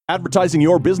Advertising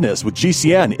your business with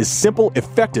GCN is simple,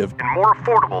 effective, and more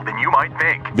affordable than you might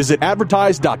think. Visit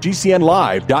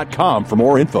advertise.gcnlive.com for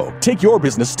more info. Take your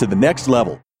business to the next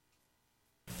level.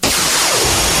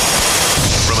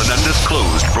 From an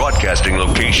undisclosed broadcasting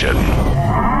location.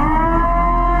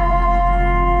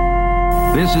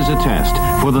 This is a test.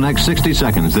 For the next 60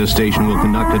 seconds, this station will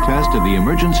conduct a test of the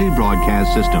emergency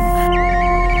broadcast system.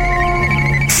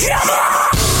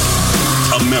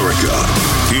 America,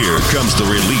 here comes the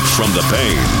relief from the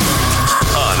pain.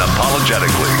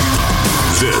 Unapologetically.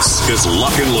 This is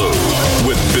Lock and Load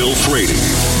with Bill Frady.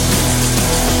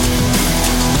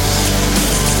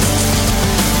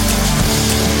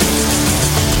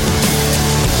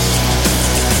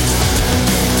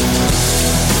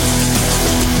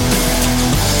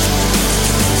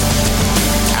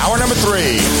 Hour number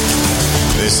 3.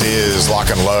 This is Lock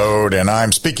and Load, and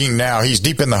I'm speaking now. He's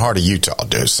deep in the heart of Utah,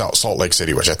 Salt Lake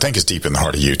City, which I think is deep in the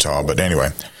heart of Utah. But anyway,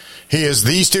 he is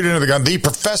the student of the gun, the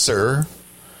professor,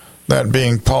 that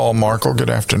being Paul Markle.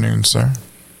 Good afternoon, sir.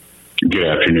 Good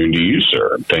afternoon to you,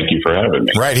 sir. Thank you for having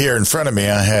me. Right here in front of me,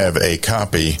 I have a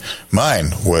copy. Mine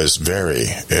was very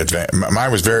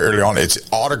early on. It's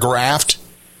autographed.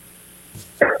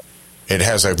 It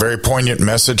has a very poignant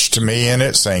message to me in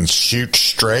it saying shoot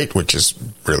straight, which is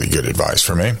really good advice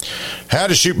for me. How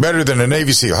to shoot better than a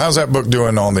Navy SEAL. How's that book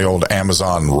doing on the old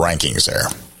Amazon rankings there?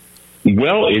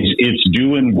 Well, it's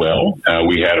doing well.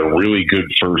 We had a really good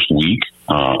first week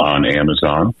on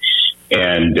Amazon.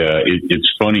 And it's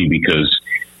funny because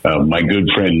my good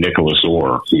friend Nicholas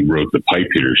Orr, who wrote the Pipe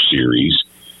Hitter series,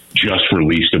 just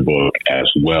released a book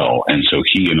as well. And so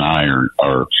he and I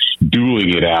are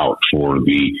dueling it out for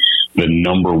the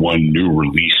number one new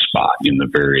release spot in the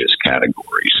various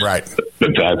categories. Right.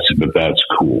 But that's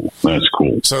cool. That's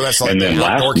cool. So that's like the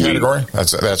outdoor category?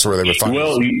 That's where they would find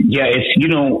Well, us. yeah, it's,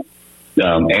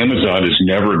 Amazon is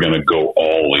never going to go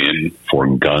all in for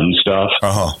gun stuff.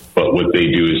 Uh-huh. But what they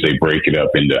do is they break it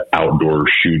up into outdoor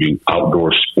shooting,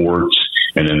 outdoor sports,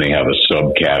 and then they have a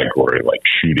subcategory like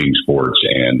shooting sports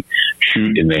and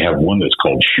they have one that's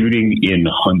called shooting in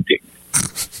hunting.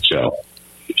 So,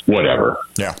 whatever.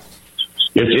 Yeah.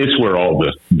 It's where all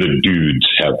the dudes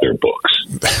have their books.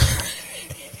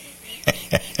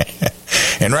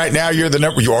 And right now you were the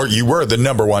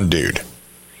number one dude.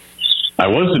 I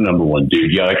was the number one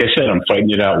dude. Yeah, like I said, I'm fighting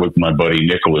it out with my buddy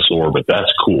Nicholas Orr, but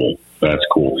that's cool. That's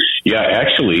cool. Yeah,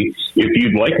 actually, if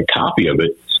you'd like a copy of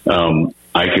it,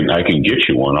 I can get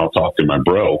you one. I'll talk to my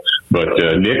bro. But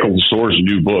Nicholas Orr's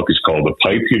new book is called The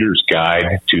Pipe Hitter's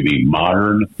Guide to the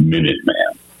Modern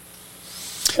Minuteman.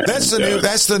 That's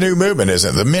the new movement, isn't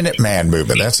it? The Minuteman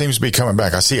movement. That seems to be coming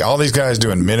back. I see all these guys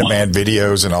doing Minuteman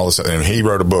videos and all this, and he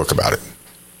wrote a book about it.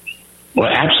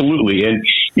 Well, absolutely. And,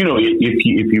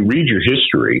 if you read your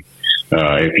history,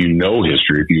 if you know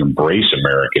history, if you embrace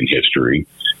American history,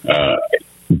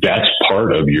 that's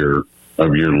part of your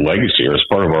legacy, or it's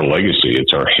part of our legacy.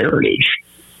 It's our heritage,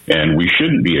 and we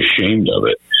shouldn't be ashamed of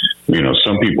it.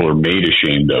 Some people are made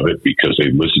ashamed of it because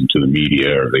they listen to the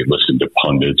media or they listen to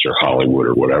pundits or Hollywood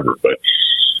or whatever. But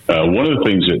one of the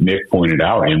things that Nick pointed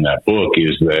out in that book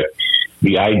is that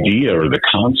the idea or the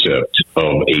concept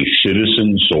of a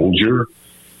citizen soldier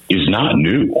is not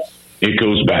new. It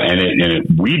goes back, and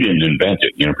we didn't invent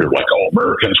it. People are like, "Oh,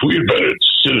 Americans, we invented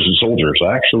citizen soldiers."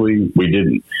 Actually, we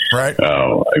didn't. Right.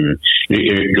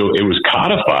 It was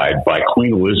codified by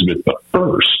Queen Elizabeth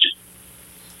I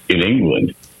in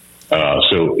England.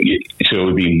 So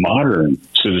the modern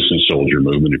citizen soldier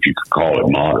movement, if you could call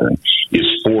it modern, is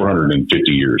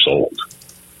 450 years old.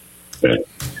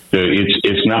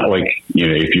 It's not like,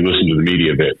 if you listen to the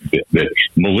media that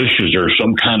militias are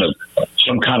some kind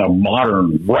of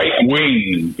modern right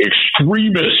wing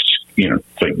extremist.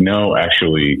 It's like, no,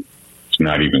 actually, it's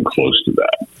not even close to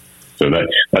that. So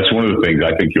that's one of the things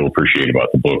I think you'll appreciate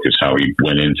about the book is how he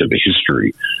went into the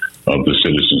history of the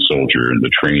citizen soldier and the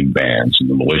trained bands and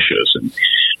the militias, and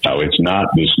how it's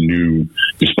not this new,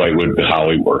 despite what the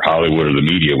Hollywood or the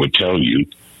media would tell you.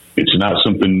 It's not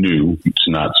something new. It's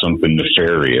not something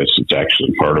nefarious. It's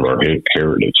actually part of our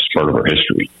heritage, part of our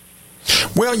history.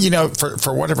 Well,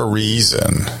 for whatever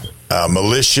reason,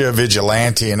 militia,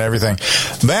 vigilante, and everything,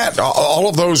 that all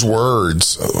of those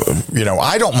words,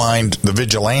 I don't mind the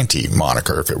vigilante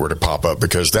moniker if it were to pop up,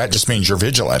 because that just means you're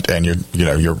vigilant and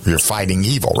you're fighting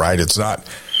evil, right? It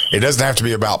doesn't have to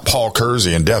be about Paul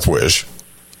Kersey and Death Wish.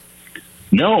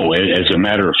 No, as a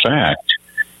matter of fact,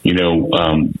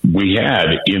 we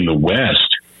had in the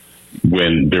West,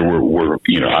 when there were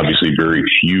obviously very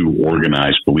few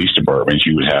organized police departments,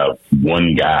 you would have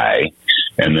one guy,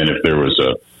 and then if there was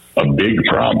a big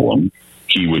problem,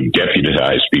 he would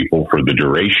deputize people for the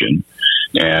duration,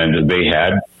 And they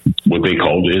had what they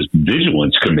called as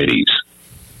vigilance committees.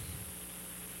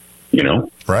 You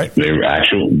know, right? They were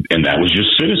and that was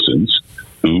just citizens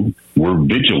who were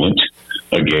vigilant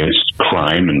against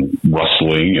crime and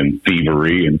rustling and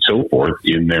thievery and so forth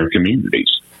in their communities.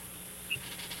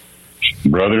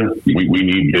 Brother, we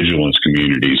need vigilance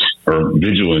communities or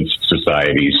vigilance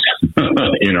societies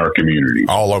in our communities.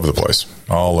 All over the place.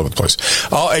 All over the place.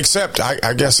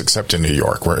 Except in New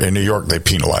York, where in New York they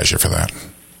penalize you for that.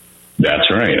 That's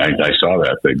right. I saw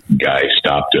that. The guy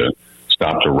stopped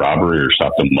a robbery or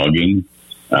stopped a mugging,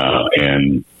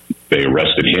 and they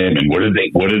arrested him. And what did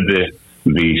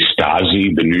the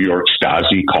Stasi, the New York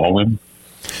Stasi, call him?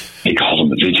 They call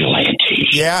him a vigilante.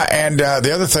 Yeah, and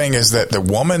the other thing is that the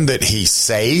woman that he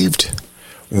saved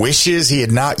wishes he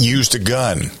had not used a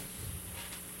gun.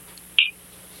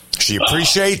 She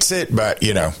appreciates it, but,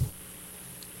 you know.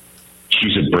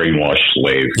 She's a brainwashed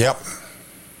slave. Yep.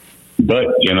 But,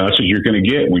 you know, that's what you're going to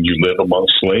get when you live among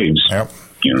slaves. Yep.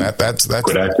 You know, that's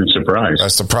quit acting surprised.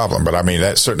 That's the problem. But, I mean,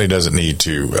 that certainly doesn't need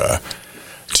to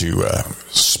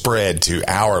spread to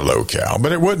our locale.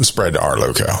 But it wouldn't spread to our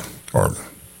locale.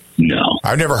 No.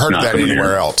 I've never heard of that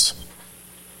anywhere else.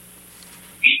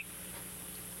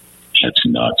 That's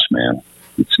nuts, man.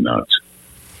 It's nuts.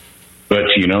 But,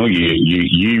 you know,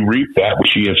 you reap that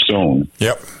which you have sown.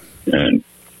 Yep. And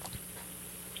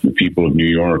the people of New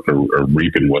York are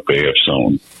reaping what they have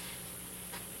sown.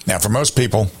 Now, for most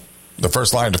people, the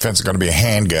first line of defense is going to be a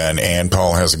handgun, and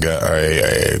Paul has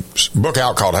a book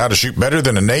out called How to Shoot Better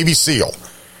Than a Navy SEAL.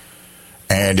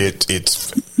 And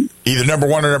it's either number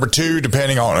 1 or number 2,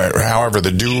 depending on however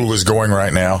the duel is going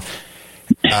right now.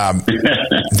 And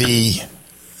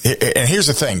here's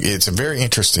the thing. It's a very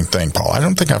interesting thing, Paul. I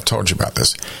don't think I've told you about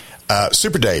this.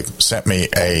 Super Dave sent me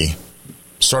a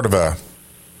sort of a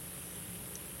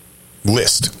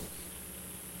list.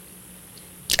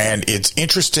 And it's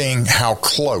interesting how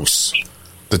close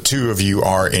the two of you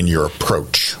are in your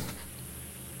approach.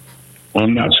 Well,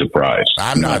 I'm not surprised.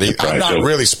 I'm not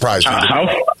really surprised. I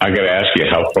got to ask you,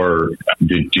 how far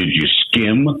did you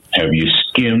skim? Have you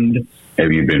skimmed?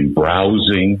 Have you been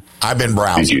browsing? I've been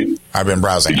browsing.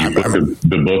 Did you put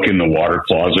the book in the water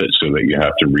closet so that you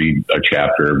have to read a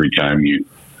chapter every time you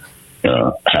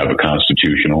have a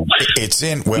constitutional? It's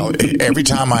in, well, every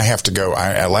time I have to go,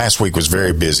 last week was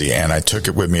very busy, and I took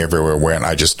it with me everywhere I went.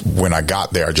 When I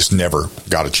got there, I just never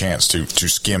got a chance to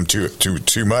skim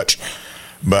too much.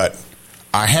 But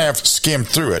I have skimmed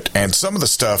through it, and some of the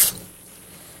stuff,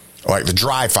 like the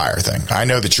dry fire thing, I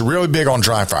know that you're really big on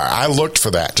dry fire. I looked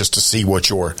for that just to see what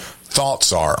your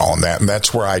thoughts are on that, and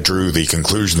that's where I drew the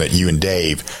conclusion that you and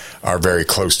Dave are very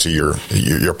close to your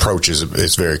approach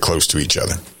is very close to each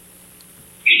other.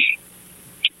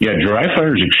 Yeah, dry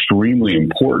fire is extremely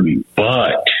important,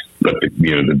 but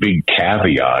the big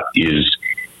caveat is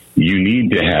you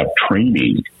need to have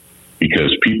training,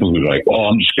 because people who are like,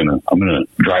 I'm gonna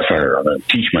dry fire. I'm gonna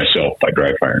teach myself by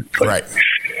dry fire. Like, right.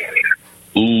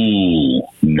 Ooh,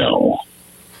 no.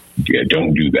 Yeah,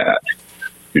 don't do that.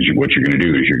 Because what you're going to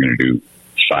do is you're going to do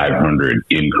 500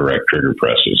 incorrect trigger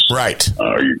presses. Right.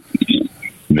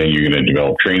 Then you're going to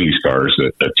develop training scars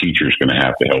that a teacher's going to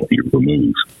have to help you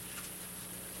remove.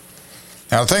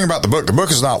 Now, the thing about the book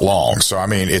is not long. So, I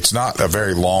mean, it's not a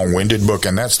very long-winded book,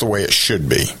 and that's the way it should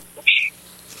be.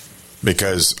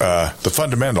 Because the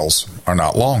fundamentals are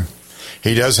not long.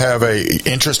 He does have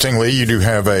interestingly, you do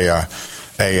have a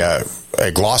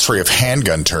glossary of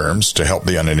handgun terms to help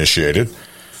the uninitiated.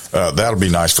 That'll be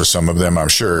nice for some of them, I'm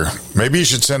sure. Maybe you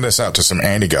should send this out to some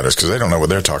anti-gunners, because they don't know what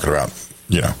they're talking about.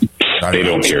 You know, they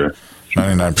don't care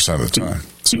 99% of the time.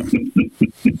 So.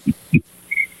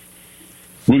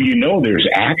 Well, there is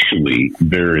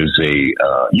a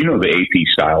the AP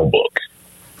style book.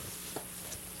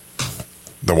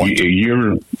 The one?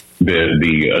 You're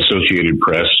the Associated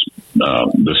Press,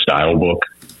 the style book.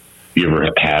 You ever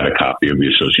had a copy of the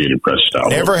Associated Press style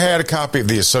book? Never had a copy of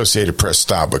the Associated Press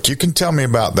style book. You can tell me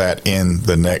about that in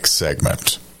the next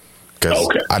segment. Because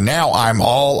now I'm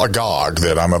all agog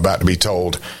that I'm about to be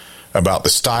told about the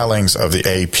stylings of the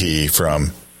AP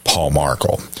from Paul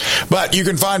Markle. But you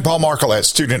can find Paul Markle at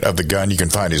Student of the Gun. You can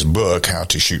find his book, How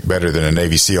to Shoot Better Than a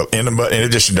Navy SEAL, in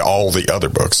addition to all the other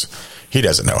books. He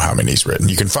doesn't know how many he's written.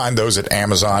 You can find those at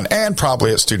Amazon and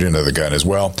probably at Student of the Gun as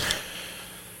well.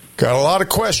 Got a lot of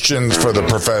questions for the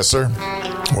professor.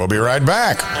 We'll be right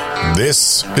back.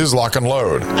 This is Lock and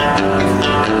Load.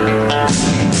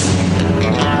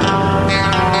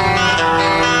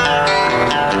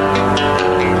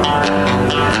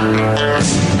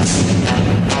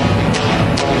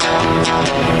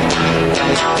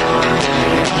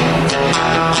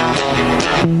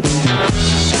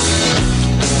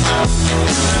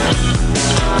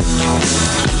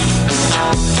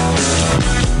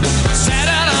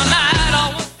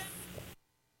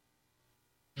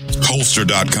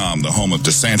 Holster.com, the home of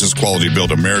DeSantis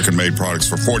quality-built American-made products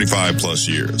for 45-plus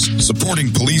years.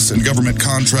 Supporting police and government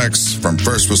contracts from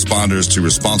first responders to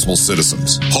responsible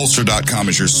citizens. Holster.com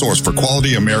is your source for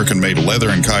quality American-made leather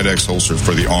and Kydex holsters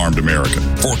for the armed American.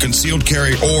 For concealed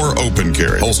carry or open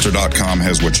carry, Holster.com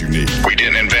has what you need. We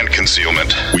didn't invent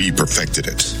concealment. We perfected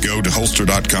it. Go to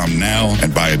Holster.com now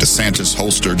and buy a DeSantis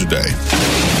holster today.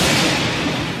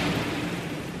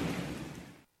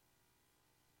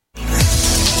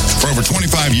 For over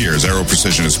 25 years, Aero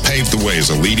Precision has paved the way as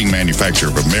a leading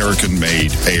manufacturer of American-made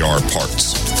AR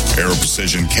parts. Aero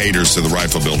Precision caters to the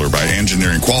rifle builder by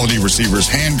engineering quality receivers,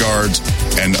 handguards,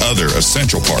 and other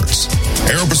essential parts.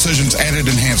 Aero Precision's added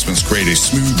enhancements create a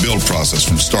smooth build process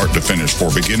from start to finish for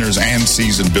beginners and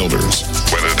seasoned builders.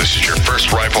 Whether this is your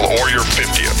first rifle or your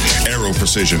 50th, Aero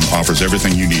Precision offers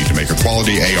everything you need to make a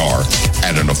quality AR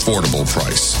at an affordable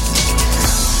price.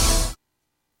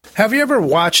 Have you ever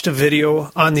watched a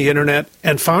video on the internet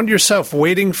and found yourself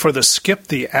waiting for the skip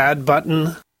the ad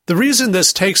button? The reason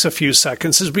this takes a few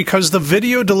seconds is because the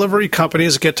video delivery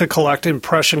companies get to collect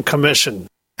impression commission,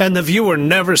 and the viewer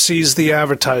never sees the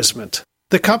advertisement.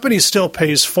 The company still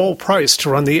pays full price to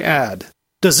run the ad.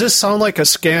 Does this sound like a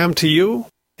scam to you?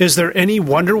 Is there any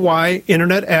wonder why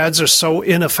internet ads are so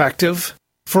ineffective?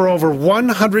 For over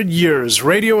 100 years,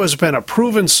 radio has been a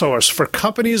proven source for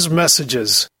companies'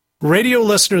 messages. Radio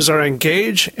listeners are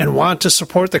engaged and want to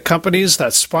support the companies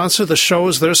that sponsor the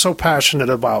shows they're so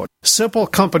passionate about. Simple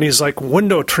companies like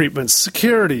window treatments,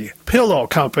 security, pillow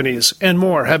companies, and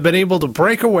more have been able to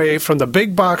break away from the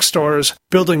big box stores,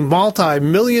 building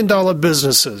multi-million-dollar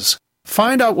businesses.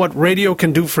 Find out what radio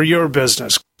can do for your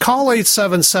business. Call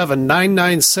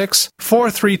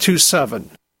 877-996-4327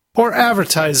 or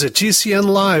advertise at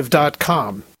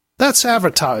gcnlive.com. That's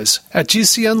advertise at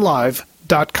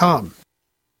gcnlive.com.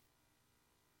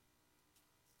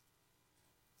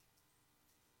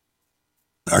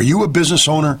 Are you a business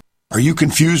owner? Are you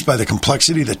confused by the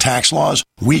complexity of the tax laws?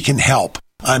 We can help.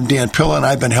 I'm Dan Pilla, and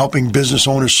I've been helping business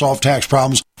owners solve tax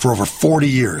problems for over 40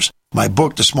 years. My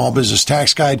book, The Small Business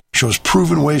Tax Guide, shows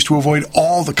proven ways to avoid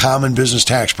all the common business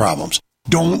tax problems.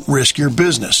 Don't risk your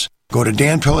business. Go to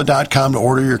danpilla.com to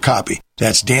order your copy.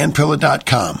 That's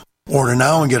danpilla.com. Order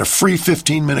now and get a free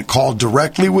 15-minute call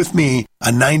directly with me,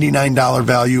 a $99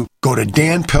 value. Go to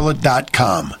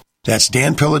danpilla.com. That's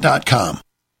danpilla.com.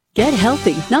 Get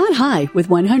healthy, not high, with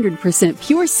 100%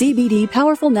 pure CBD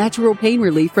powerful natural pain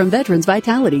relief from Veterans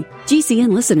Vitality.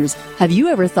 GCN listeners, have you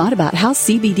ever thought about how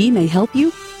CBD may help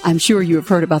you? I'm sure you have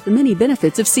heard about the many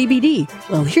benefits of CBD.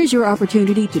 Well, here's your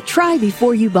opportunity to try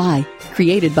before you buy.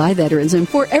 Created by veterans and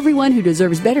for everyone who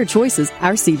deserves better choices,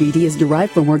 our CBD is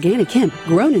derived from organic hemp,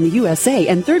 grown in the USA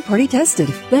and third-party tested.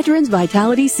 Veterans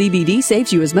Vitality CBD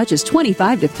saves you as much as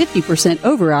 25 to 50%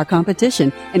 over our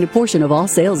competition, and a portion of all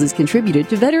sales is contributed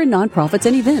to veteran nonprofits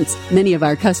and events. Many of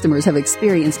our customers have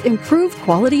experienced improved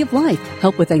quality of life,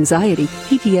 help with anxiety,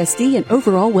 PTSD, and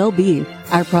overall well-being.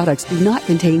 Our products do not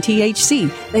contain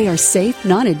THC. They are safe,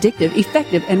 non-addictive,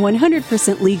 effective, and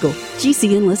 100% legal.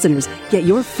 GCN listeners, get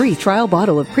your free trial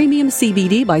bottle of premium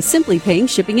CBD by simply paying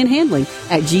shipping and handling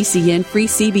at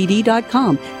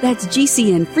GCNFreeCBD.com. That's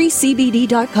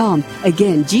GCNFreeCBD.com.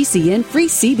 Again,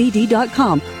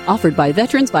 GCNFreeCBD.com. Offered by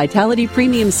Veterans Vitality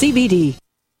Premium CBD.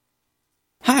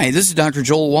 Hi, this is Dr.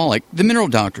 Joel Wallach, the Mineral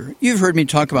Doctor. You've heard me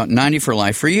talk about 90 for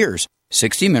Life for years.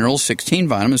 60 minerals, 16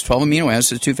 vitamins, 12 amino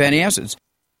acids, 2 fatty acids.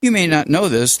 You may not know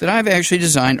this, that I've actually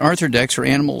designed Arthrodex for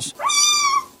animals.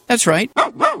 That's right.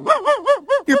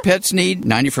 Your pets need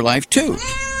 90 for Life, too.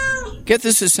 Get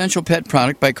this essential pet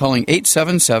product by calling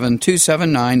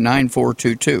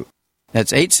 877-279-9422.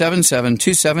 That's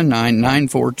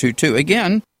 877-279-9422.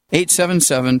 Again,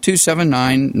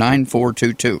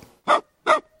 877-279-9422.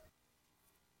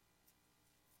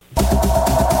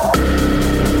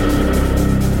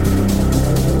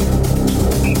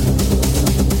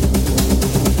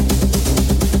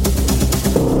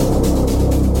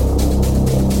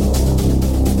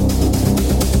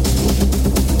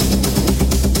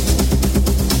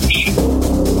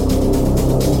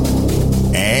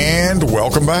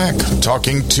 Welcome back.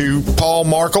 Talking to Paul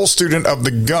Markle, student of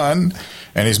the gun,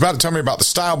 and he's about to tell me about the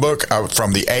style book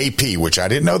from the AP, which I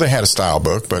didn't know they had a style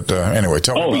book, but anyway,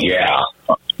 tell me. Oh, yeah.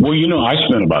 Well, I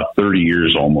spent about 30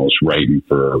 years almost writing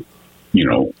for,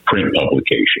 print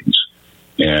publications.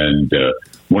 And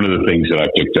one of the things that I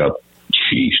picked up,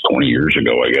 20 years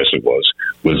ago, I guess it was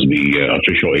the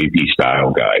official AP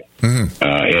style guide. Mm-hmm.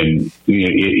 And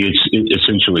it's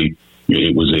essentially,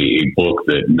 it was a book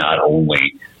that not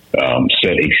only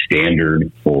set a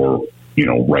standard for,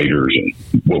 writers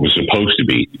and what was supposed to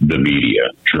be the media,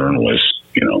 journalists,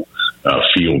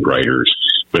 field writers,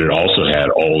 but it also had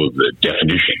all of the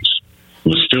definitions. It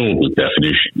was filled with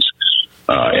definitions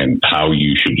and how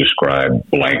you should describe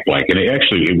blank. And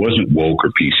it wasn't woke or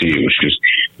PC. It was just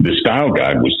the style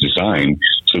guide was designed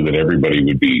so that everybody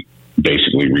would be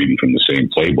basically reading from the same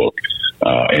playbook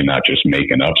and not just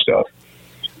making up stuff.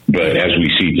 But as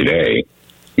we see today,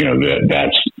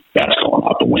 that's going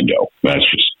out the window. That's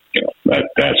just,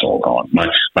 that's all gone.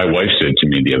 My wife said to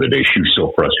me the other day, she was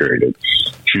so frustrated.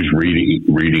 She was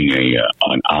reading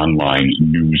an online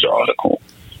news article,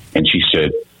 and she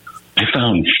said, I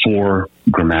found 4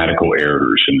 grammatical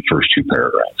errors in the first 2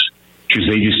 paragraphs. She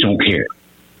said, they just don't care.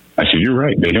 I said, you're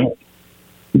right. They don't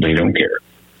care.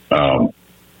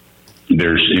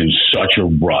 There's in such a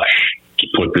rush to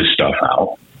put this stuff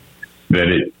out that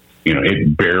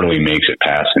it barely makes it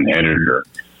past an editor.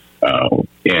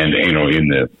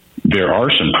 There are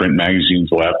some print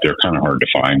magazines left. They're kind of hard to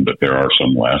find, but there are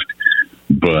some left.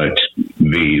 But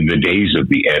the days of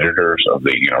the editors, of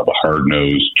the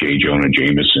hard-nosed J. Jonah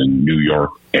Jameson New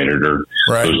York editor,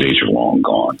 right, those days are long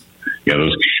gone. Yeah,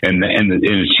 and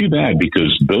it's too bad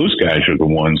because those guys are the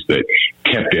ones that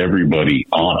kept everybody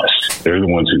honest. They're the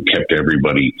ones who kept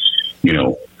everybody,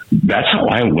 that's how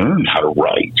I learned how to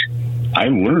write. I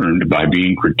learned by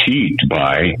being critiqued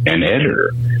by an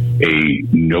editor, a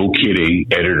no-kidding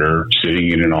editor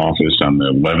sitting in an office on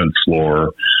the 11th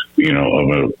floor,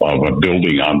 of a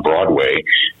building on Broadway.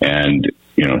 And,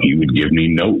 he would give me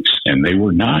notes, and they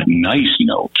were not nice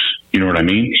notes. You know what I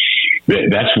mean?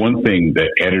 That's one thing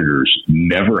that editors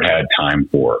never had time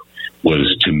for,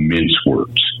 was to mince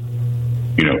words.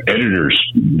 Editors,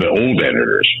 the old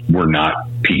editors, were not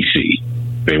PC.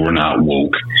 They were not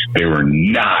woke. They were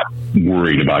not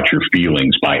worried about your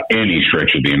feelings by any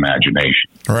stretch of the imagination.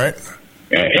 Right.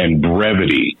 And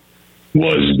brevity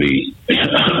was the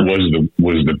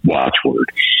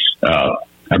watchword. I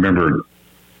remember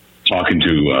talking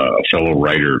to a fellow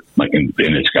writer, and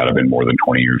it's got to have been more than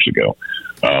 20 years ago,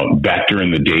 back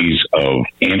during the days of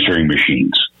answering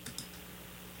machines.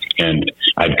 And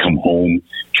I'd come home,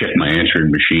 check my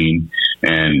answering machine,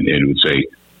 and it would say,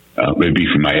 it'd be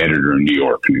from my editor in New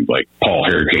York, and he'd be like, Paul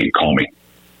Hurricane, call me.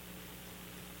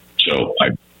 So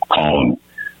I'd call him.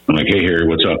 I'm like, hey, Harry,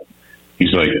 what's up?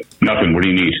 He's like, nothing. What do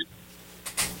you need?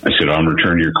 I said, I'm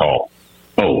returning your call.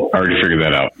 Oh, I already figured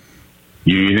that out.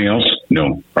 You need anything else?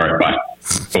 No. All right, bye.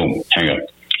 Boom, hang up.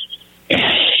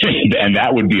 And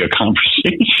that would be a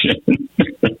conversation.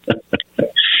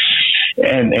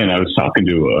 And I was talking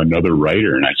to another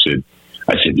writer, and I said,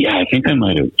 yeah, I think I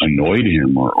might have annoyed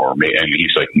him, and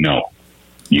he's like, no,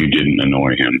 you didn't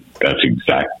annoy him. That's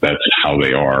how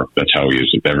they are. That's how he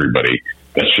is with everybody.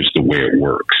 That's just the way it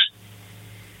works.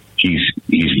 He's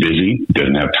busy,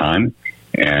 doesn't have time.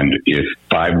 And if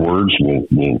 5 words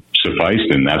will suffice,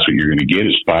 then that's what you're going to get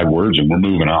is 5 words, and we're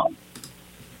moving on.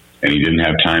 And he didn't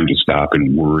have time to stop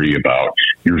and worry about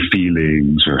your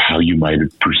feelings or how you might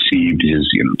have perceived his,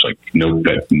 it's like, no,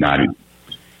 that's not it.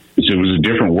 It was a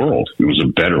different world. It was a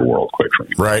better world, quite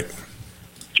frankly. Right.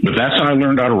 But that's how I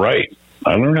learned how to write.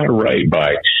 I learned how to write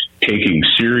by taking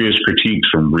serious critiques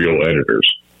from real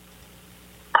editors.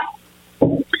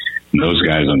 And those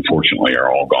guys, unfortunately,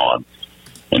 are all gone.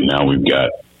 And now we've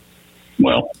got,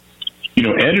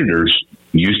 editors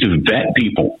used to vet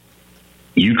people.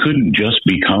 You couldn't just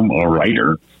become a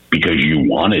writer because you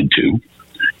wanted to.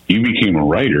 You became a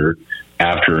writer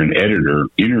after an editor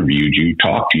interviewed you,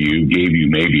 talked to you, gave you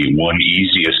maybe one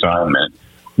easy assignment,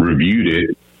 reviewed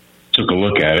it, took a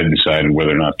look at it, decided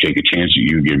whether or not to take a chance at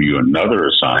you, give you another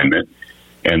assignment.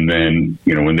 And then,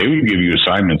 when they would give you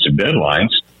assignments and deadlines,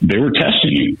 they were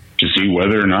testing you to see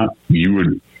whether or not you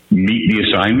would meet the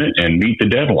assignment and meet the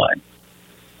deadline.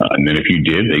 And then if you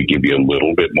did, they'd give you a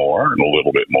little bit more and a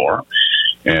little bit more.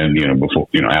 And,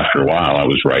 after a while, I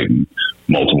was writing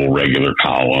multiple regular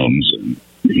columns and,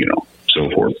 so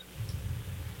forth.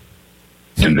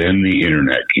 And then the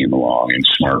internet came along and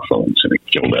smartphones, and it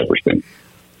killed everything.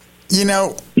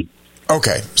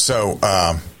 Okay, so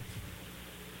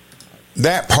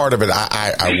that part of it,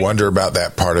 I wonder about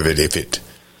that part of it.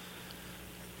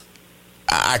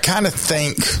 I kind of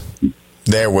think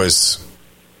there was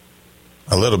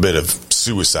a little bit of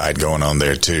suicide going on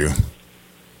there too,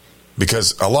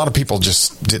 because a lot of people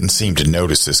just didn't seem to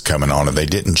notice this coming on, and they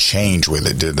didn't change with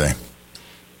it, did they?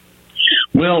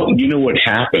 Well, what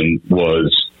happened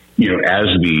was, as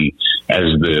the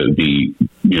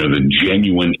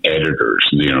genuine editors,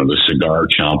 the cigar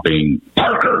chomping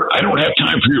Parker, I don't have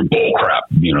time for your bull crap,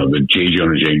 the J.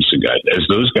 Jonah Jameson guys, as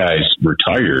those guys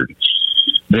retired,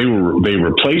 they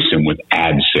replaced him with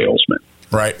ad salesman.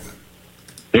 Right.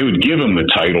 They would give him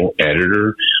the title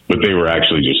editor, but they were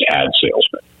actually just ad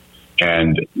salesmen.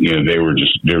 And, they were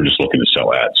just looking to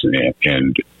sell ads.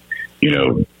 And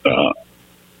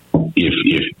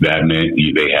if that meant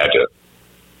they had to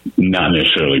not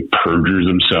necessarily perjure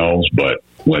themselves, but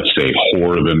let's say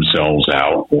whore themselves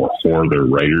out or whore their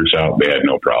writers out, they had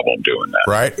no problem doing that.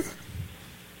 Right.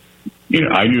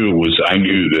 I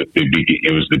knew that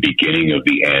it was the beginning of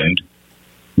the end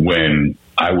when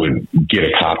I would get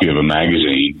a copy of a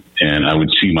magazine and I would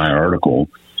see my article,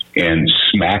 and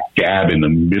smack dab in the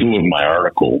middle of my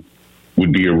article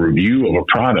would be a review of a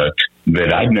product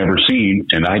that I'd never seen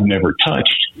and I'd never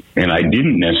touched and I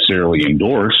didn't necessarily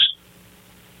endorse.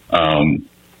 And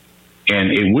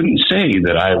it wouldn't say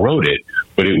that I wrote it,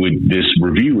 but this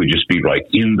review would just be like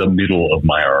in the middle of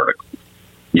my article,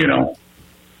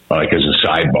 like as a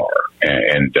sidebar.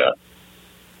 And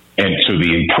so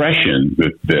the impression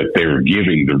that they were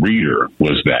giving the reader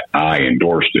was that I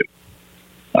endorsed it.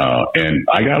 And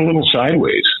I got a little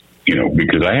sideways,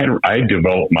 because I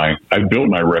built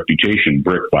my reputation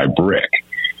brick by brick,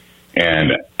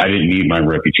 and I didn't need my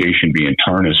reputation being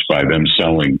tarnished by them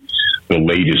selling the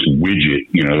latest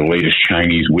widget, the latest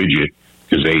Chinese widget,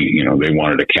 because they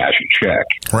wanted to cash a check.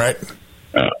 Right.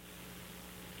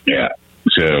 Yeah.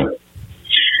 So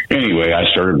anyway, I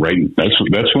started writing.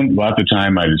 That's when about the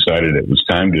time I decided it was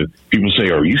time to. People say,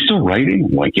 "Are you still writing?"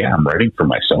 I'm like, yeah, I'm writing for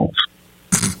myself.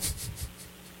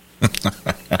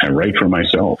 I write for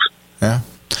myself. Yeah.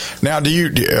 Now,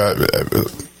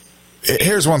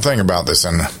 here's one thing about this,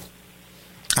 and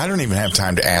I don't even have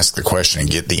time to ask the question and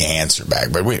get the answer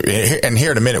back. But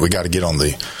here in a minute, we got to get on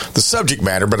the subject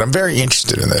matter. But I'm very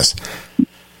interested in this.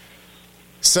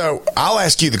 So I'll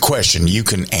ask you the question. You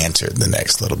can answer the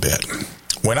next little bit.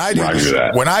 When I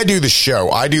do the show,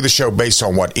 I do the show based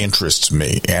on what interests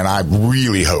me, and I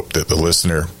really hope that the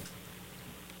listener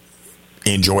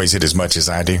enjoys it as much as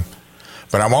I do.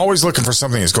 But I'm always looking for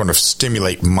something that's going to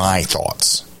stimulate my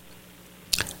thoughts.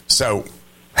 So,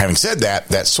 having said that,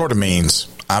 that sort of means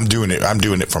I'm doing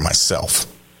it for myself.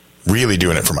 Really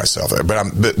doing it for myself. But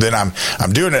I'm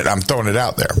doing it, I'm throwing it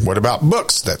out there. What about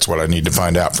books? That's what I need to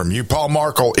find out from you. Paul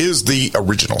Markle is the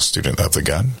original student of the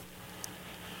gun.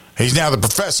 He's now the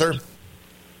professor,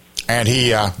 and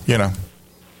he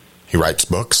writes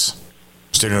books.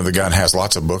 Student of the Gun has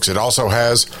lots of books. It also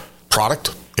has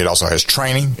product. It also has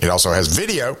training. It also has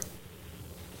video.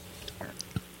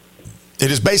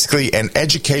 It is basically an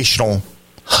educational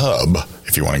hub,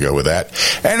 if you want to go with that.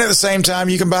 And at the same time,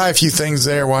 you can buy a few things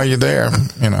there while you're there,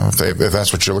 if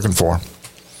that's what you're looking for.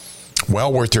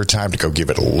 Well worth your time to go give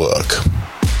it a look.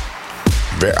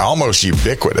 Almost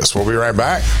ubiquitous. We'll be right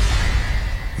back.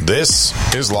 This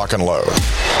is Lock and Load.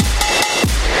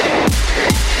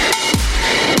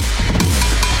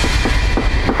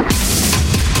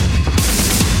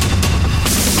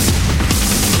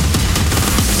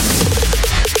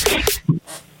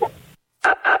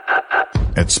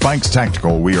 At Spikes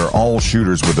Tactical, we are all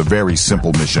shooters with a very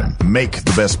simple mission. Make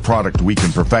the best product we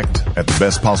can perfect at the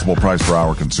best possible price for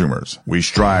our consumers. We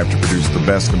strive to produce the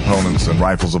best components and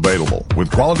rifles available, with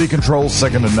quality control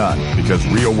second to none, because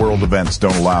real-world events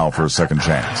don't allow for a second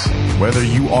chance. Whether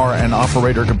you are an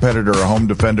operator, competitor, or home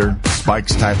defender,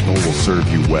 Spikes Tactical will serve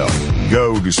you well.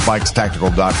 Go to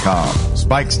spikestactical.com.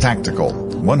 Spikes Tactical,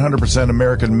 100%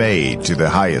 American-made to the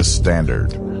highest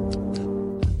standard.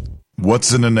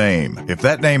 What's in a name? If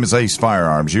that name is Ace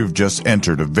Firearms, you've just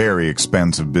entered a very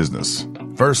expensive business.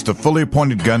 First, a fully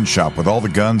appointed gun shop with all the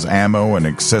guns, ammo, and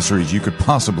accessories you could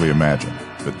possibly imagine.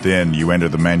 But then you enter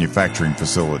the manufacturing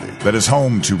facility that is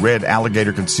home to Red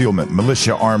Alligator Concealment,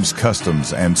 Militia Arms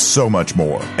Customs, and so much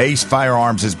more. Ace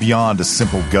Firearms is beyond a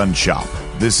simple gun shop.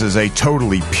 This is a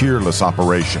totally peerless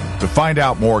operation. To find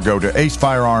out more, go to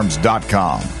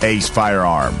acefirearms.com. Ace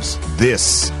Firearms.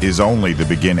 This is only the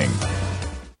beginning.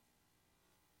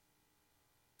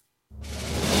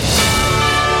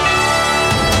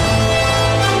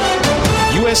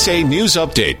 USA News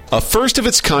Update. A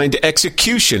first-of-its-kind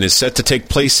execution is set to take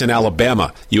place in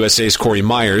Alabama. USA's Corey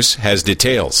Myers has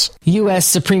details. U.S.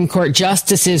 Supreme Court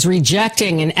justices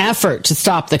rejecting an effort to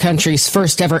stop the country's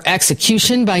first-ever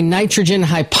execution by nitrogen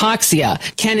hypoxia.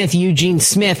 Kenneth Eugene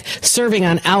Smith, serving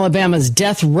on Alabama's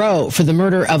death row for the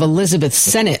murder of Elizabeth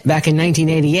Sennett back in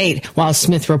 1988. While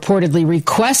Smith reportedly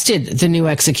requested the new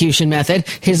execution method,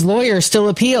 his lawyer still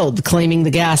appealed, claiming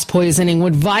the gas poisoning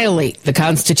would violate the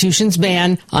Constitution's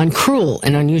ban on cruel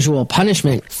and unusual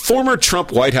punishment. Former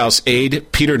Trump White House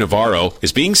aide Peter Navarro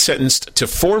is being sentenced to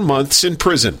 4 months in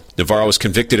prison. Navarro was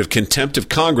convicted of contempt of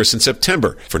Congress in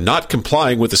September for not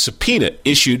complying with a subpoena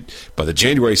issued by the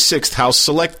January 6th House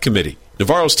Select Committee.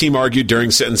 Navarro's team argued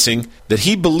during sentencing that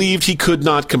he believed he could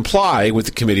not comply with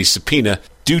the committee's subpoena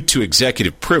due to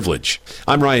executive privilege.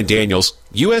 I'm Ryan Daniels,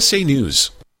 USA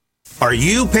News. Are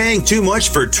you paying too much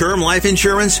for term life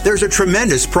insurance? There's a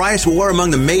tremendous price war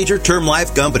among the major term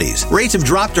life companies. Rates have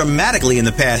dropped dramatically in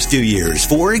the past 2 years.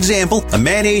 For example, a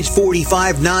man age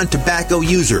 45 non-tobacco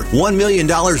user, $1 million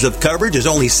of coverage is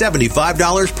only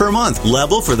 $75 per month,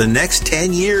 level for the next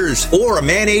 10 years. Or a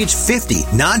man age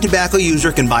 50 non-tobacco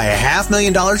user can buy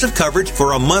 $500,000 of coverage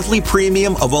for a monthly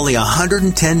premium of only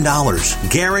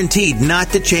 $110. Guaranteed not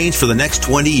to change for the next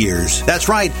 20 years. That's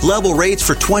right, level rates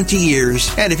for 20 years.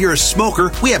 And if you're a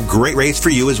smoker, we have great rates for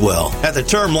you as well. At the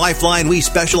Term Lifeline, we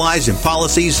specialize in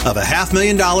policies of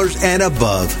 $500,000 and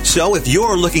above. So if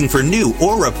you're looking for new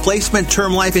or replacement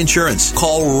term life insurance,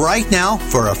 call right now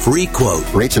for a free quote.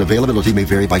 Rates and availability may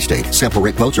vary by state. Sample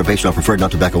rate quotes are based on preferred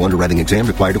non-tobacco underwriting exam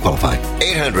required to qualify.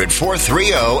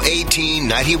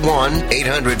 800-430-1891.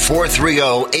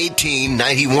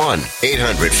 800-430-1891.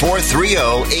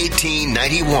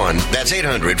 800-430-1891. That's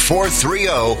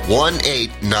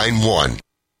 800-430-1891.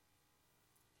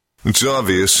 It's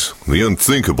obvious. The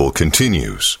unthinkable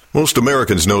continues. Most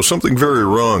Americans know something very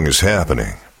wrong is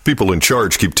happening. People in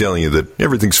charge keep telling you that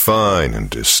everything's fine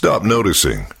and to stop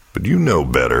noticing. But you know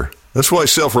better. That's why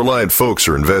self-reliant folks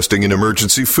are investing in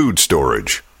emergency food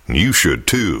storage. And you should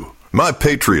too. My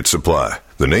Patriot Supply,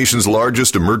 the nation's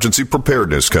largest emergency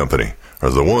preparedness company, are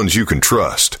the ones you can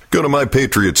trust. Go to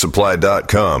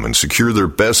MyPatriotSupply.com and secure their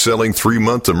best-selling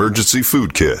 3-month emergency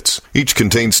food kits. Each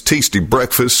contains tasty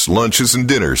breakfasts, lunches, and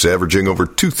dinners averaging over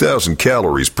 2,000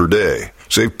 calories per day.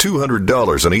 Save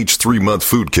 $200 on each 3-month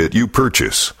food kit you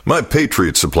purchase. My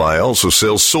Patriot Supply also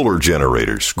sells solar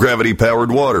generators,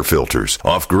 gravity-powered water filters,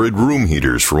 off-grid room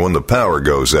heaters for when the power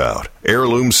goes out,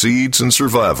 heirloom seeds, and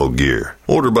survival gear.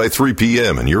 Order by 3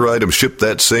 p.m. and your items ship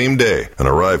that same day and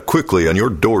arrive quickly on your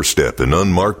doorstep in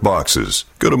unmarked boxes.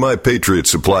 Go to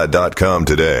MyPatriotSupply.com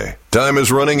today. Time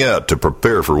is running out to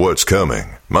prepare for what's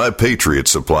coming.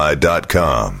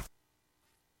 MyPatriotSupply.com.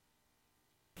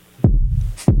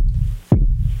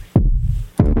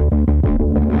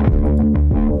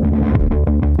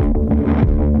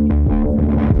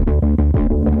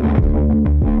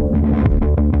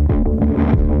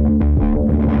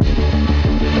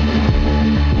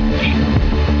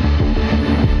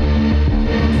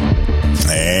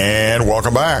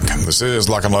 Welcome back. This is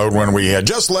Lock and Load. When we had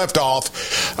just left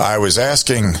off, I was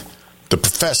asking the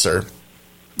professor,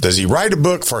 does he write a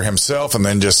book for himself and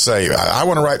then just say, I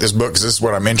want to write this book because this is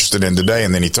what I'm interested in today,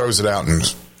 and then he throws it out? And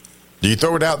do you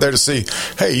throw it out there to see,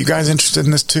 hey, you guys interested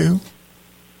in this too?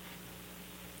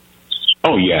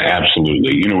 Oh, yeah,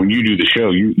 absolutely. You know, when you do the show,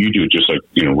 you do it just like,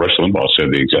 you know, Rush Limbaugh said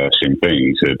the exact same thing.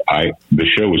 He said, the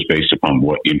show is based upon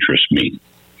what interests me.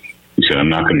 He said, I'm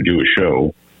not going to do a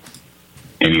show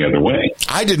any other way.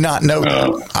 I did not know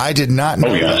that. I did not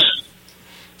know that.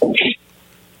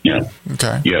 Yeah.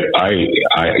 Okay. Yeah.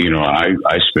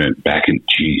 I spent back in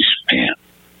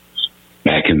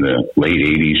the late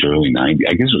 80s, early 90s.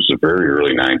 I guess it was the very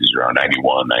early 90s, around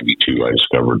 91, 92. I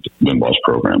discovered Limbaugh's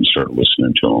program, started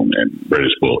listening to him and read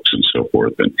his books and so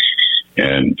forth.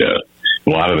 And a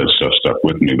lot of that stuff stuck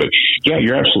with me. But yeah,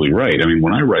 you're absolutely right. I mean,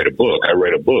 when I write a book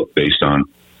based on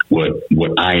what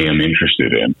I am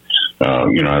interested in.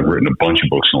 I've written a bunch of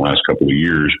books in the last couple of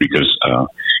years because,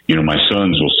 my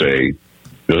sons will say,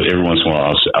 every once in a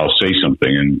while I'll say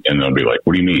something and they'll be like,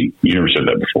 what do you mean? You never said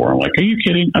that before. I'm like, are you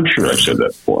kidding? I'm sure I've said that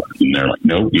before. And they're like,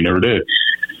 no, you never did.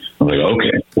 I'm like,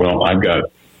 okay, well, I've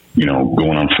got,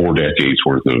 going on 4 decades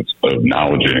worth of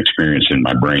knowledge and experience in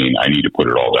my brain. I need to put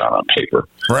it all down on paper.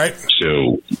 Right.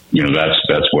 So,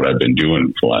 that's what I've been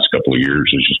doing for the last couple of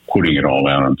years is just putting it all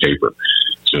down on paper.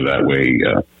 So that way,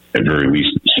 at very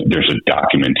least, there's a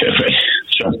document of it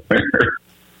somewhere.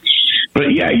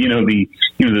 But yeah, the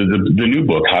new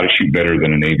book, How to Shoot Better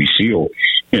Than a Navy SEAL,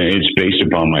 it's based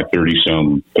upon my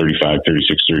 35,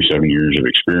 36, 37 years of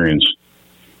experience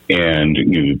and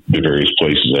the various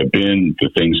places I've been, the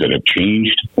things that have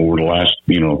changed over the last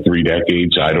 3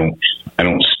 decades. I don't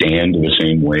stand the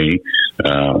same way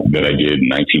that I did in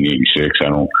 1986. I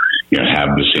don't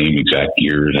have the same exact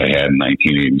years I had in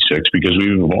 1986 because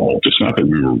we've evolved. It's not that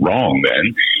we were wrong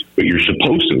then, but you're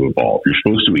supposed to evolve. You're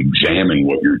supposed to examine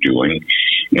what you're doing,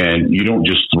 and you don't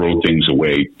just throw things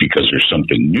away because there's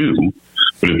something new.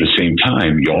 But at the same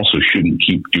time, you also shouldn't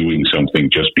keep doing something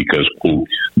just because, quote,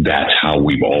 that's how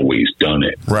we've always done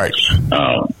it. Right.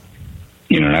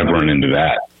 And I've run into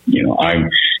that.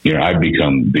 I've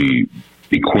become the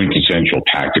quintessential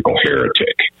tactical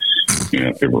heretic.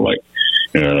 They were like,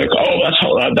 oh,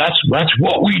 that's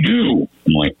what we do.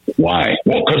 I'm like, why?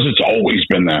 Well, because it's always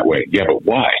been that way. Yeah, but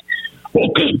why? Well,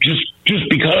 because just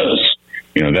because.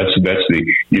 That's the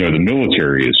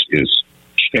military is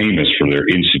famous for their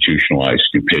institutionalized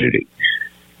stupidity.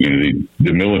 The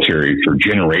military for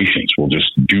generations will just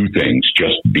do things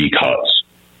just because.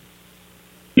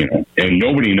 And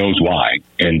nobody knows why.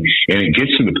 And it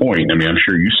gets to the point, I'm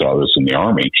sure you saw this in the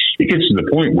Army, it gets to the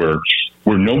point where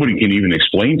nobody can even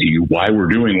explain to you why we're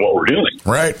doing what we're doing.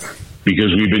 Right.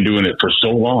 Because we've been doing it for so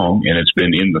long, and it's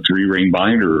been in the 3-ring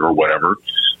binder or whatever.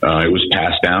 It was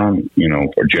passed down,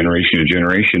 for generation to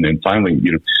generation. And finally,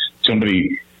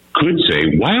 somebody could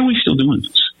say, why are we still doing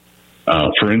this?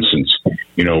 For instance,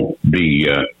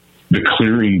 the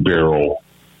clearing barrel,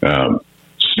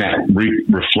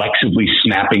 reflexively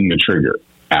snapping the trigger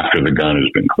after the gun has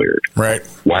been cleared. Right.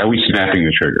 Why are we snapping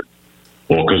the trigger?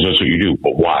 Well, because that's what you do.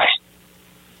 But why?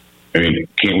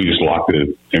 Can't we just lock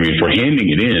if we're handing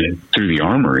it in through the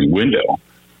armory window,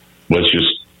 let's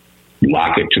just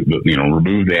lock it to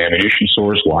remove the ammunition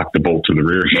source, lock the bolt to the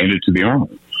rear, hand it to the armor.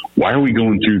 Why are we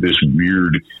going through this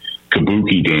weird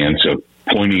kabuki dance of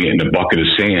pointing it in a bucket of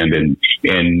sand and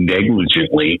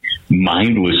negligently,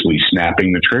 mindlessly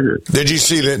snapping the trigger? Did you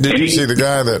see that? Did you see the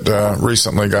guy that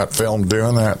recently got filmed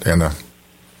doing that in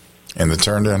the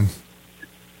turn-in?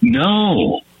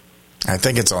 No. I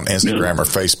think it's on Instagram or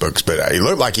Facebook, but he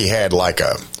looked like he had I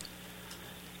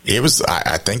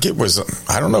think it was,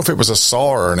 I don't know if it was a SAW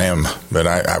or an M,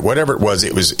 but whatever it was,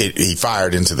 he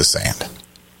fired into the sand.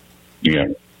 Yeah.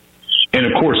 And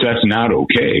of course, that's not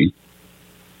okay.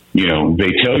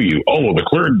 They tell you, oh, well, the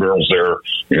clearing barrel's there,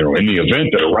 in the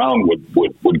event that a round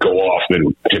would go off,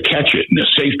 to catch it in a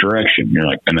safe direction. You're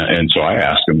like, and so I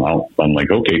asked him, I'm like,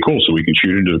 okay, cool. So we can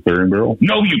shoot into the clearing barrel?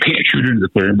 No, you can't shoot into the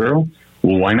clearing barrel.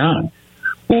 Well, why not?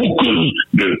 Well, because,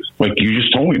 like you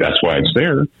just told me, that's why it's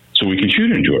there. So we can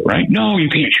shoot into it, right? No, you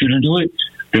can't shoot into it.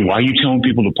 Then why are you telling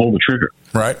people to pull the trigger?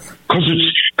 Right. Because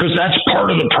that's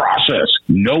part of the process.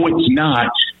 No, it's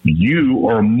not. You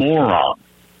are a moron.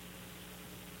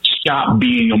 Stop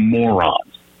being a moron.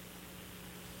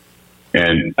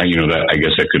 And that, I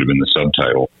guess that could have been the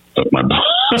subtitle of my book.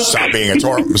 Stop being a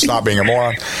moron. Stop being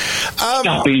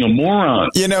a moron.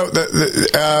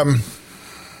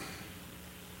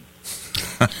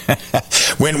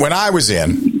 When I was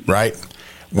in, right,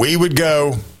 we would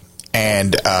go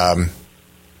and on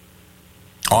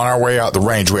our way out the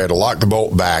range, we had to lock the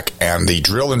bolt back, and the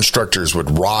drill instructors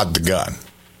would rod the gun.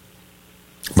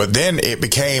 But then it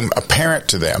became apparent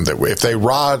to them that if they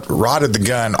rodded the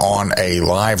gun on a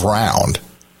live round,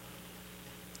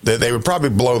 that they would probably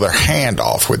blow their hand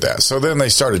off with that. So then they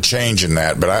started changing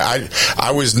that. But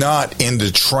I was not in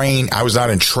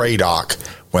TRADOC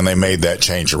when they made that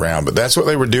change around. But that's what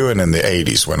they were doing in the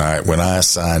 80s when I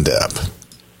signed up.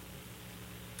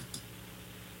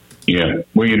 Yeah,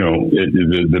 well,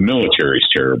 the military is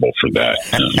terrible for that,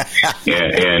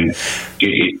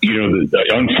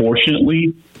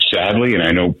 unfortunately, sadly, and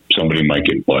I know somebody might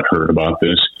get butthurt about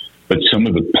this, but some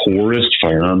of the poorest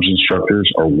firearms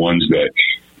instructors are ones that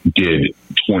did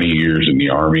 20 years in the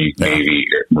Army, Navy,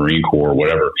 Marine Corps,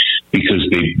 whatever, because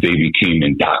they became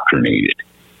indoctrinated.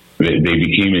 They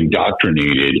became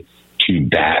indoctrinated to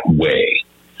that way,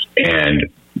 and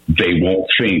they won't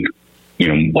think.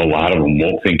 A lot of them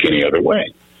won't think any other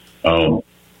way. You're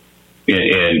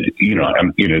like,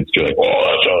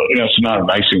 oh, that's not a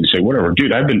nice thing to say. Whatever,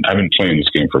 dude. I've been playing this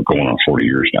game for going on 40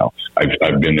 years now.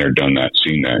 I've been there, done that,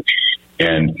 seen that,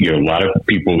 and a lot of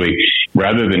people, they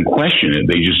rather than question it,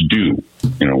 they just do.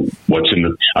 What's in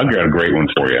the? I've got a great one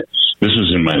for you. This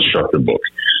is in my instructor book.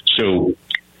 So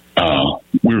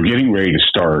we were getting ready to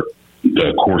start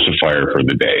the course of fire for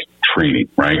the day training.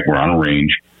 Right, we're on a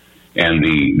range. And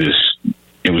the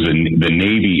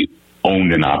Navy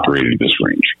owned and operated this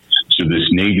range. So this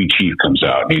Navy chief comes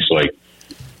out and he's like,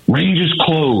 range is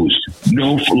closed,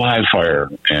 no live fire.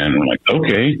 And we're like,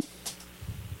 okay,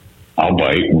 I'll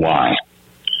bite. Why?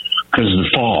 Because of the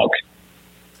fog.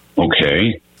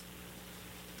 Okay.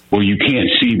 Well, you can't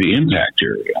see the impact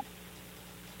area.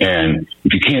 And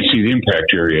if you can't see the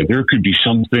impact area, there could be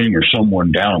something or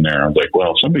someone down there. I was like,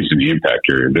 well, if somebody's in the impact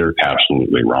area, they're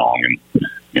absolutely wrong. And,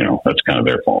 that's kind of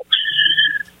their fault.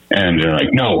 And they're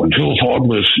like, no, until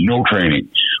fogless, no training.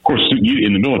 Of course,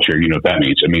 in the military, you know what that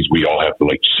means. It means we all have to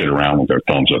sit around with our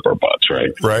thumbs up our butts,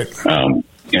 right? Right.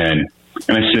 And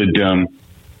I said,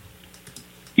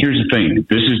 here's the thing.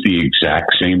 This is the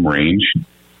exact same range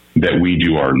that we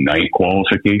do our night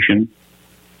qualification.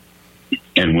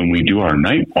 And when we do our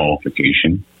night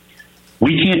qualification,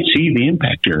 we can't see the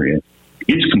impact area.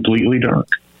 It's completely dark.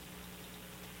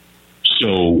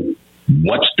 So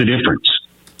what's the difference?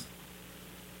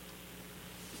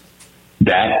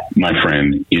 That, my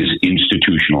friend, is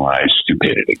institutionalized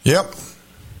stupidity. Yep.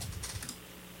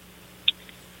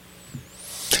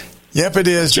 Yep, it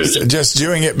is. Just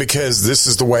doing it because this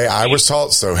is the way I was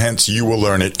taught, so hence you will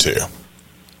learn it too.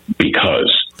 Because.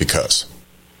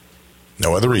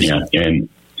 No other reason. Yeah,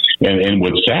 and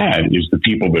what's sad is the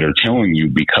people that are telling you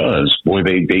because, boy,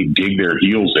 they dig their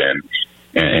heels in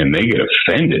and they get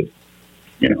offended.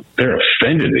 You know, they're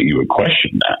offended that you would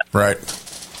question that. Right.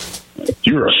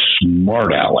 You're a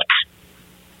smart aleck.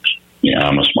 Yeah,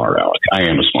 I'm a smart aleck. I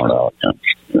am a smart aleck. Yeah.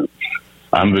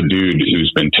 I'm the dude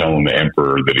who's been telling the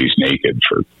emperor that he's naked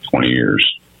for 20 years.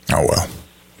 Oh, well.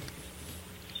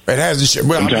 It hasn't.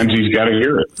 Well, sometimes he's got to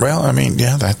hear it. Well, I mean,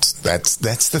 yeah, that's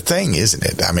the thing, isn't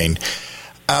it? I mean,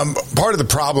 part of the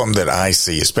problem that I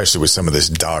see, especially with some of this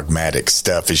dogmatic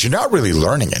stuff, is you're not really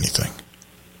learning anything.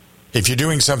 If you're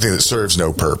doing something that serves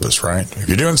no purpose, right? If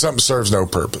you're doing something that serves no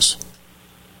purpose.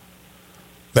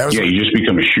 You just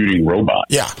become a shooting robot.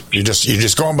 Yeah, you're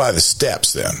just going by the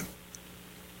steps then.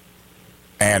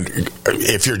 And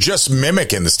if you're just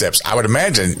mimicking the steps, I would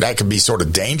imagine that could be sort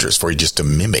of dangerous for you just to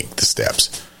mimic the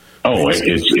steps. Oh, it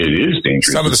is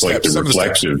dangerous. Some of the it's steps, like the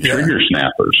reflexive trigger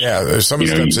snappers. Yeah, there's some of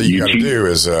the steps that you got to do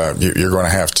is you're going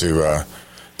to have to.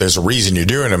 There's a reason you're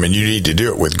doing them, and you need to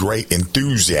do it with great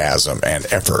enthusiasm and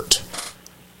effort.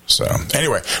 So,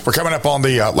 anyway, we're coming up on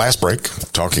the last break,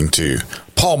 talking to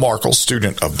Paul Markle,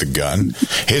 student of the gun.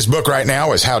 His book right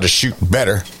now is How to Shoot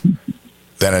Better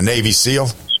Than a Navy SEAL.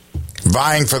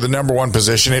 Vying for the number one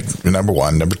position at number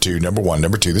one, number two.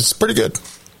 This is pretty good.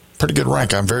 Pretty good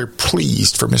rank. I'm very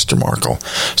pleased for Mr. Markle.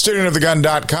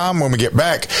 Studentofthegun.com. When we get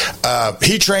back,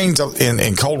 he trains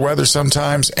in cold weather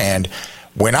sometimes, and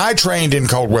when I trained in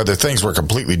cold weather, things were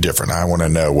completely different. I want to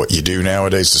know what you do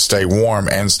nowadays to stay warm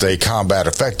and stay combat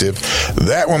effective.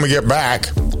 That when we get back,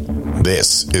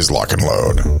 this is Lock and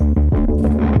Load.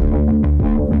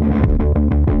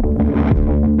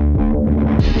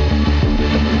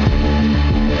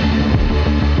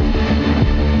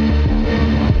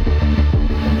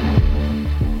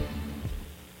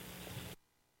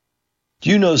 Do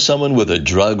you know someone with a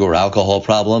drug or alcohol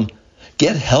problem?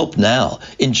 Get help now.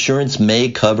 Insurance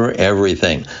may cover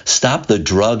everything. Stop the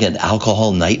drug and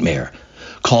alcohol nightmare.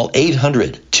 Call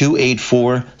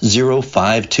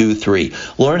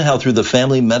 800-284-0523. Learn how through the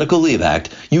Family Medical Leave Act,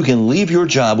 you can leave your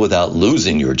job without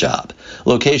losing your job.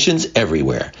 Locations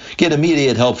everywhere. Get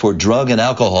immediate help for drug and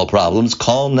alcohol problems.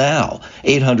 Call now.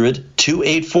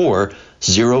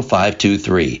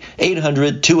 800-284-0523.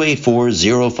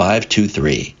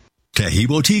 800-284-0523.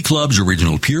 Tahibo Tea Club's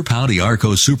original Pure Pouty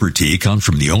Arco Super Tea comes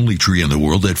from the only tree in the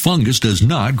world that fungus does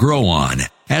not grow on.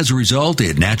 As a result,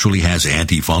 it naturally has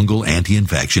antifungal,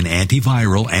 anti-infection,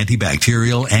 antiviral,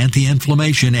 antibacterial,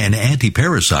 anti-inflammation, and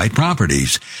anti-parasite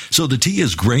properties. So the tea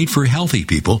is great for healthy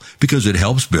people because it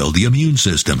helps build the immune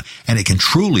system, and it can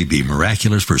truly be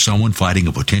miraculous for someone fighting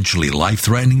a potentially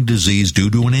life-threatening disease due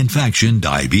to an infection,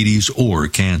 diabetes, or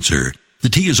cancer. The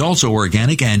tea is also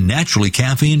organic and naturally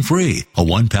caffeine-free. A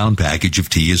 1-pound package of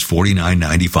tea is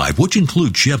 $49.95, which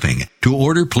includes shipping. To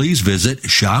order, please visit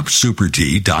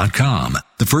shopsupertea.com.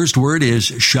 The first word is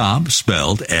shop,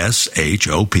 spelled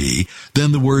S-H-O-P,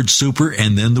 then the word super,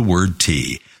 and then the word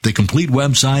tea. The complete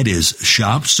website is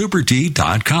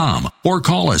shopsupertea.com, or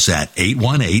call us at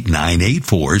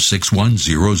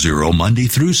 818-984-6100 Monday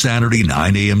through Saturday,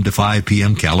 9 a.m. to 5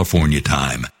 p.m. California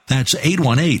time. That's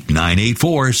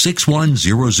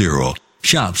 818-984-6100.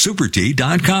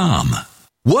 ShopSuperTea.com.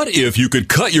 What if you could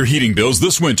cut your heating bills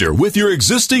this winter with your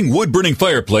existing wood-burning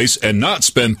fireplace and not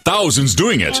spend thousands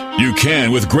doing it? You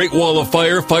can with Great Wall of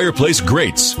Fire fireplace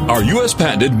grates. Our U.S.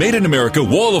 patented made-in-America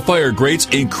Wall of Fire grates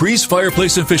increase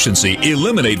fireplace efficiency,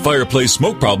 eliminate fireplace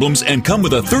smoke problems, and come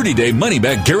with a 30-day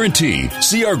money-back guarantee.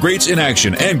 See our grates in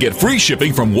action and get free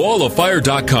shipping from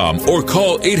walloffire.com or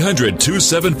call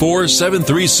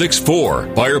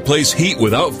 800-274-7364. Fireplace heat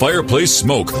without fireplace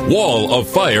smoke.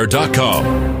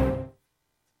 walloffire.com.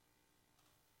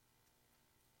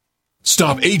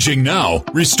 Stop aging now.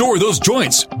 Restore those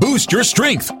joints. Boost your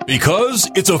strength. Because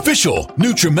it's official.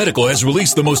 NutriMedical has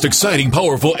released the most exciting,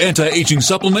 powerful anti-aging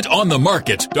supplement on the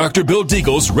market. Dr. Bill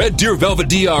Deagle's Red Deer Velvet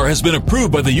DR has been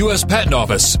approved by the U.S. Patent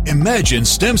Office. Imagine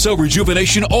stem cell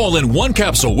rejuvenation all in one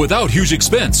capsule without huge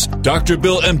expense. Dr.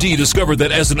 Bill MD discovered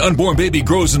that as an unborn baby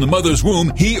grows in the mother's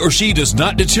womb, he or she does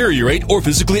not deteriorate or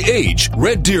physically age.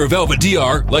 Red Deer Velvet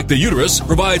DR, like the uterus,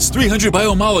 provides 300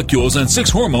 biomolecules and 6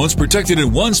 hormones protected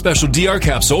in one special Velvet DR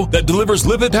capsule that delivers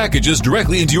lipid packages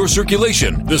directly into your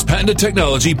circulation. This patented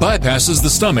technology bypasses the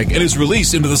stomach and is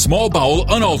released into the small bowel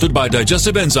unaltered by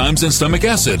digestive enzymes and stomach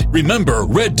acid. Remember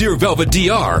Red Deer Velvet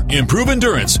DR. Improve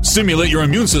endurance, stimulate your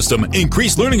immune system,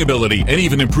 increase learning ability, and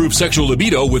even improve sexual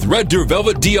libido with Red Deer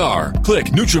Velvet DR. Click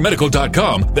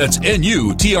NutriMedical.com, that's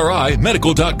NUTRI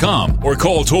Medical.com, or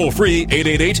call toll-free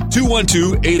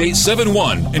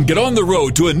 888-212-8871 and get on the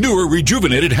road to a newer,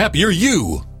 rejuvenated, happier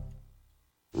you.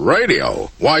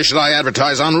 Radio? Why should I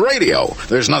advertise on radio?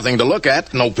 There's nothing to look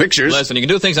at, no pictures. Listen, you can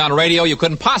do things on radio you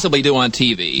couldn't possibly do on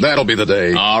TV. That'll be the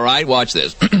day. All right, watch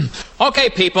this. Okay,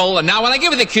 people, and now when I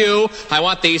give you the cue, I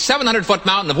want the 700-foot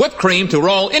mountain of whipped cream to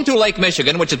roll into Lake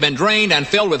Michigan, which has been drained and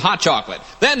filled with hot chocolate.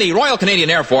 Then the Royal Canadian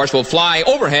Air Force will fly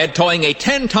overhead towing a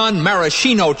 10-ton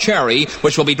maraschino cherry,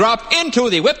 which will be dropped into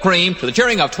the whipped cream to the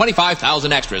cheering of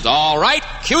 25,000 extras. All right,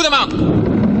 cue the mountain.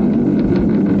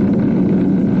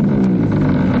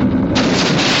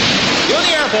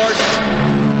 Airport.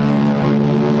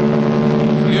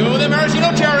 Cue the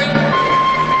maraschino cherry.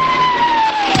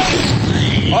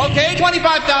 Okay,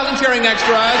 25,000 cheering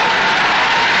extras.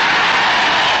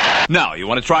 Now, you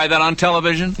want to try that on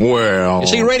television? Well... You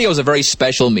see, radio is a very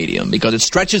special medium because it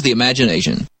stretches the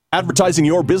imagination. Advertising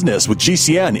your business with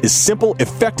GCN is simple,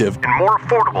 effective, and more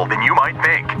affordable than you might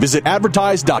think. Visit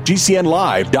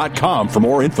advertise.gcnlive.com for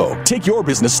more info. Take your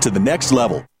business to the next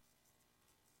level.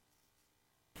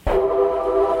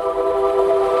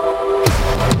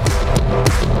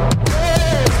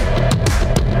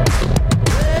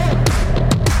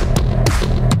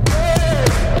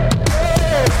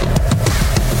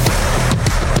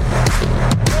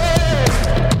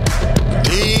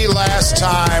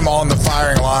 Time on the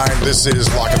firing line. This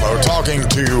is Lock and Load talking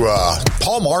to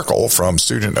Paul Markle from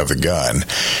Student of the Gun.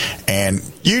 And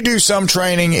you do some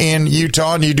training in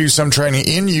Utah and you do some training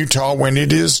in Utah when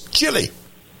it is chilly.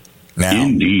 Now,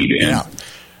 indeed. Now,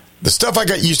 the stuff I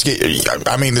got used to get,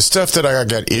 the stuff that I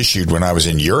got issued when I was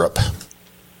in Europe,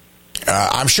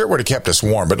 I'm sure it would have kept us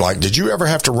warm. But did you ever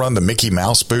have to run the Mickey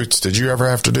Mouse boots? Did you ever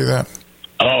have to do that?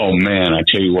 Oh, man, I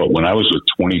tell you what, when I was with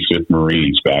 25th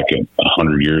Marines back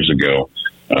 100 years ago,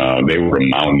 they were a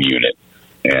mountain unit.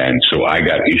 And so I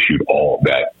got issued all of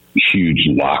that huge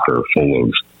locker full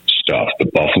of stuff. The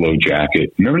buffalo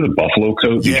jacket. Remember the buffalo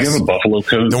coat? Did you have a buffalo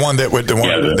coat? The one that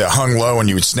hung low and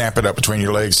you would snap it up between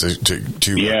your legs to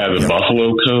the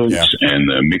buffalo coats and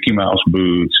the Mickey Mouse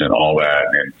boots and all that.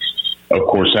 And, of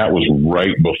course, that was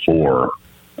right before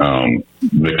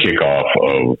the kickoff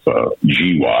of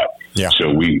GWAT. Yeah. So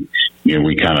we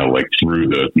kind of threw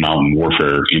the mountain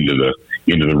warfare into the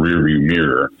rearview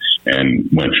mirror and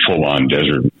went full on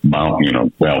desert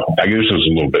mountain. Well, I guess it was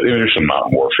a little bit. There's some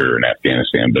mountain warfare in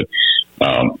Afghanistan, but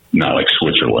not like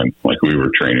Switzerland, like we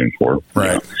were training for.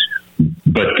 Right.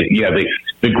 But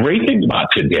the great thing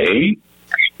about today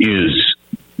is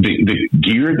the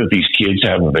gear that these kids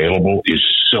have available is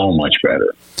so much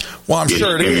better. Well, I'm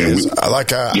sure it is.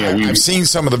 I've seen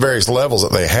some of the various levels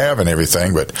that they have and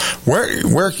everything, but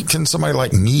where can somebody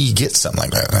like me get something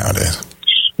like that nowadays?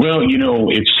 Well,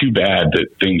 it's too bad that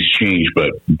things change,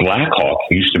 but Blackhawk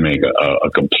used to make a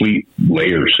complete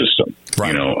layer system.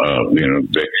 Right.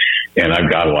 And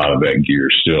I've got a lot of that gear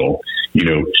still.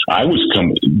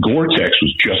 Gore-Tex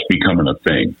was just becoming a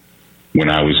thing when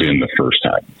I was in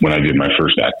when I did my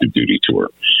first active duty tour.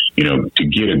 To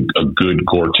get a good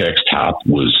Gore-Tex top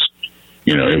was,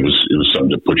 it was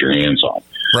something to put your hands on.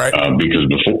 Right. Because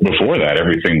before that,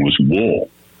 everything was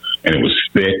wool, and it was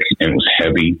thick and it was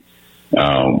heavy.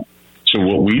 So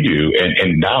what we do,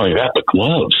 and not only that, but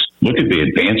gloves. Look at the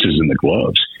advances in the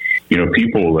gloves.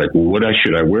 People are like, well, what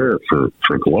should I wear for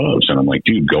gloves? And I'm like,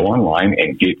 dude, go online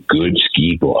and get good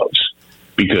ski gloves.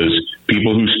 Because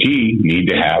people who ski need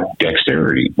to have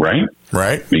dexterity, right?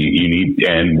 Right.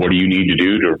 And what do you need to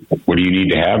do what do you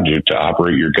need to have to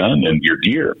operate your gun and your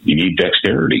gear? You need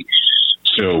dexterity.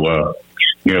 So,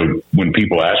 when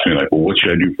people ask me well, what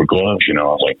should I do for gloves? I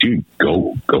was like, dude,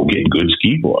 go get good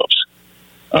ski gloves.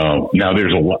 Now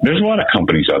there's a lot of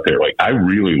companies out there. I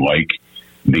really like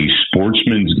the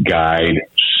Sportsman's Guide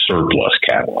surplus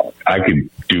catalog. I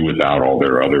could do without all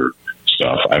their other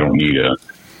stuff. I don't need a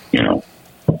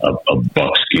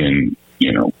buckskin,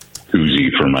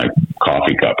 koozie for my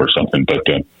coffee cup or something. But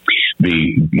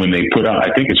when they put out,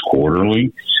 I think it's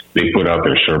quarterly, they put out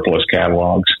their surplus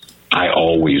catalogs. I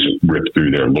always rip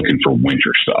through there looking for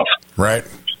winter stuff. Right.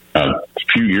 A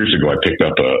few years ago, I picked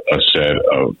up a set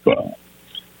of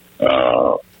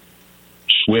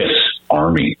Swiss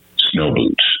Army snow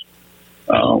boots.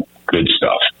 Good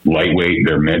stuff. Lightweight.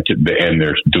 They're meant to, and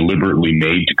they're deliberately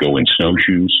made to go in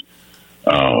snowshoes.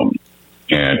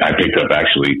 And I picked up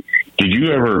actually Did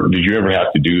you ever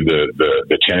have to do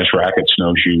the tennis racket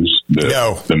snowshoes?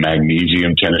 The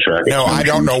magnesium tennis racket. No, snowshoes? I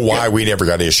don't know why we never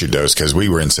got issued those, because we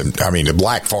were in the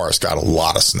Black Forest got a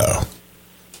lot of snow.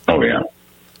 Oh yeah.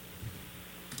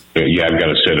 Yeah, I've got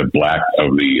a set of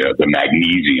the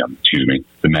magnesium. Excuse me,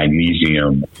 the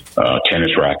magnesium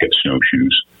tennis racket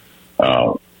snowshoes.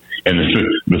 And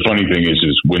the funny thing is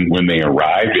when they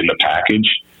arrived in the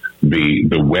package,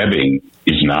 the webbing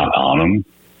is not on them.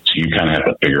 So you kind of have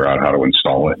to figure out how to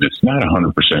install it. It's not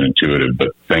 100% intuitive,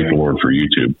 but thank the Lord for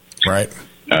YouTube. Right.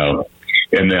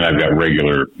 And then I've got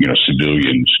regular,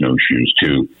 civilian snowshoes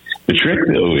too. The trick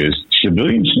though is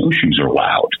civilian snowshoes are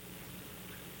loud.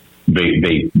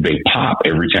 They pop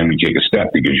every time you take a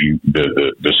step because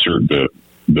the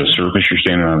surface you're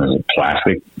standing on is a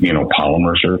plastic,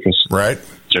 polymer surface. Right.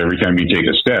 So every time you take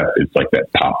a step, it's like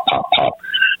that pop, pop, pop,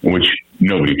 which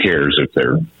nobody cares if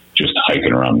they're just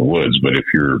hiking around the woods. But if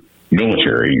you're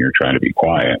military and you're trying to be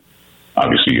quiet,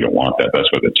 obviously you don't want that.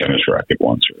 That's what the tennis racket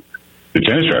ones are. The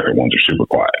tennis racket ones are super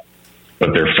quiet,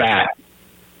 but they're fat,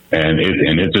 and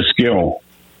it's a skill.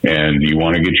 And you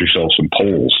want to get yourself some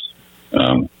poles,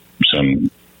 some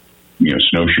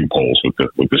snowshoe poles with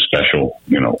the special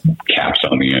caps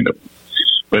on the end of them.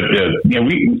 But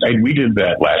we did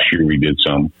that last year. We did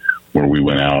some where we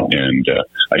went out and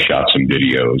I shot some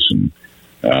videos, and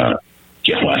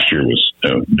last year was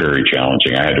very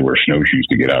challenging. I had to wear snowshoes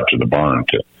to get out to the barn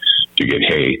to get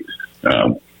hay.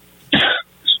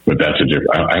 But that's a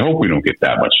different. I hope we don't get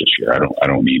that much this year. I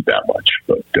don't need that much.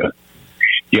 But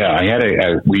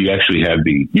we actually had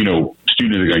the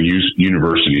Student of the Gun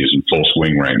University is in full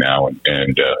swing right now,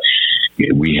 and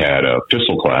we had a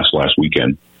pistol class last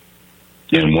weekend.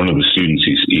 And one of the students,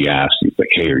 he asked, he's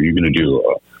like, "Hey, are you going to do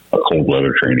a cold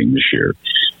weather training this year?"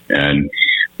 And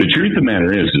the truth of the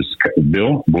matter is,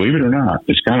 Bill, believe it or not,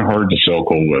 it's kind of hard to sell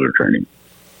cold weather training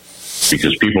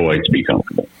because people like to be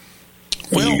comfortable.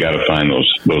 Well, you got to find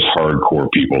those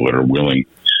hardcore people that are willing.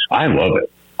 I love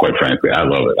it. Quite frankly, I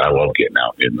love it. I love getting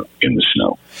out in the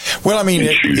snow. Well, I mean,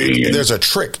 there's a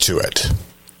trick to it.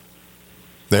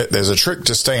 There's a trick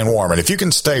to staying warm, and if you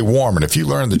can stay warm, and if you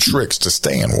learn the tricks to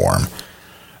staying warm,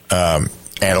 and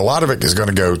a lot of it is going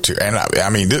to go to, and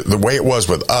I mean, the way it was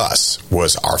with us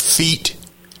was our feet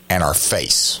and our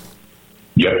face.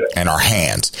 Yep. And our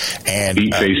hands. And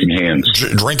feet, face, and hands.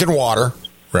 Drinking water,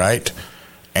 right?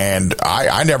 And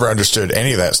I never understood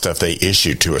any of that stuff they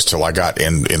issued to us till I got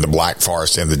in the Black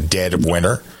Forest in the dead of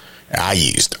winter. I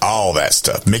used all that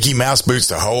stuff. Mickey Mouse boots,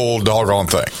 the whole doggone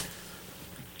thing.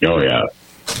 Oh, yeah.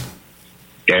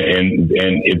 And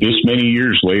this many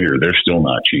years later, they're still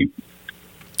not cheap.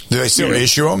 Do they still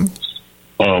issue them?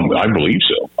 I believe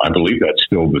so. I believe that's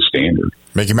still the standard.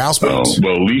 Mickey Mouse boots?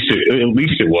 Well, at least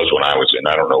it was when I was in.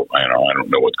 I don't know. I don't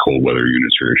know what cold weather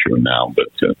units are issuing now, but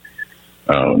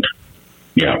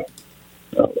yeah.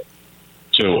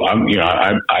 So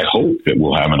I hope that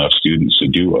we'll have enough students to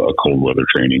do a cold weather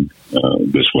training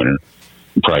this winter.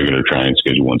 We're probably going to try and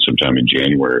schedule one sometime in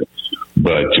January.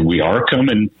 But we are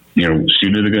coming,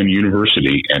 Student of the Gun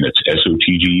University, and it's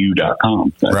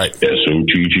SOTGU.com. That's right.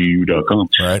 SOTGU.com.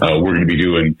 Right. We're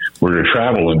going to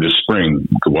travel in this spring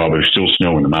while there's still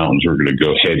snow in the mountains. We're going to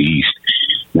go head east.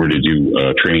 We're going to do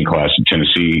a training class in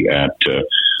Tennessee at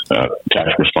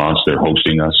Tactical Response. They're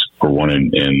hosting us for one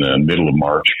in the middle of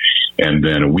March. And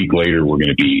then a week later, we're going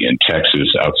to be in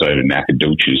Texas outside of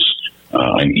Nacogdoches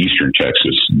in eastern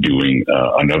Texas doing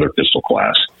another pistol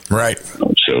class. Right.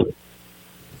 So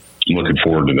I'm looking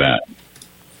forward to that.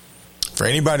 For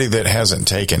anybody that hasn't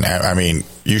taken, I mean,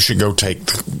 you should go to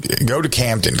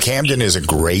Camden. Camden is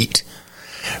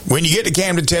when you get to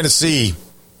Camden, Tennessee,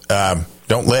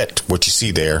 don't let what you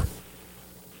see there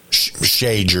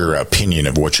shade your opinion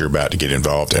of what you're about to get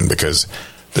involved in, because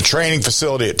the training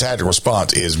facility at Tactical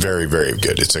Response is very, very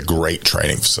good. It's a great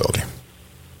training facility.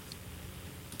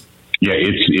 Yeah,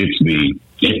 it's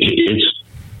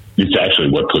actually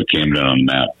what put Camden on the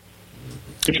map.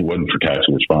 If it wasn't for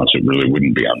Tactical Response, it really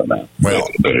wouldn't be on the map. Well,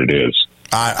 but it is.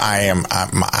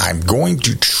 I'm going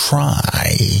to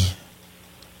try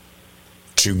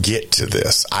to get to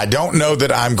this. I don't know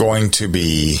that I'm going to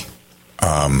be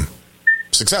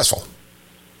successful,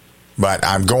 but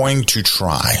I'm going to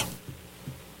try.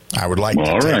 I would like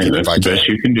to take it if I can. That's the best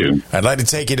you can do. I'd like to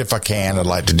take it if I can. I'd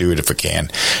like to do it if I can.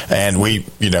 And we,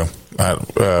 and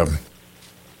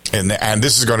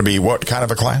this is going to be what kind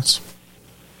of a class?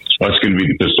 Well, it's going to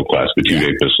be the pistol class, the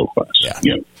 2-day pistol class.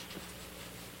 Yeah.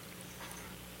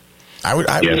 It would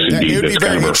be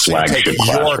very interesting to take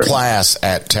your class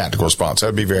at Tactical Response. That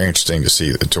would be very interesting to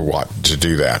see, to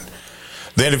do that.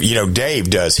 Then, Dave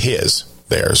does his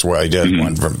there as well. He does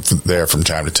one from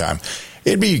time to time.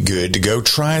 it'd be good to go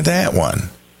try that one.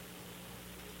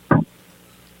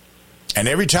 And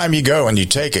every time you go and you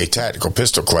take a tactical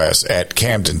pistol class at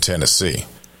Camden, Tennessee,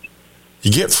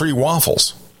 you get free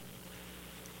waffles.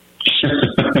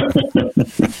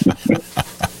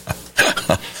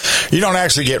 You don't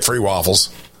actually get free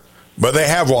waffles, but they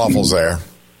have waffles there.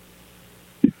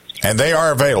 And they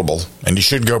are available, and you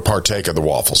should go partake of the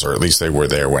waffles, or at least they were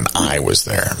there when I was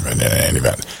there in any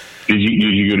event. Did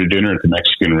you go to dinner at the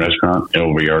Mexican restaurant,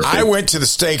 LVR? I went to the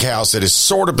steakhouse that is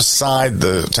sort of beside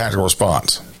the tactical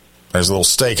response. There's a little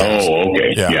steakhouse. Oh,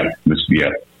 okay. Yeah.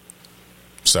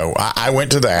 So I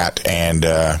went to that, and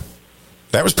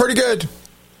that was pretty good.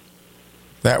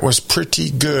 That was pretty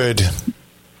good.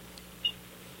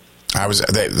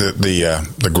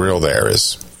 The grill there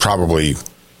is probably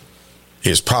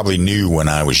new when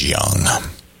I was young.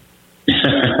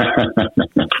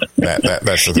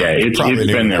 That's the thing. Yeah, it's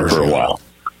been there for a while.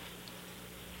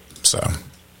 So,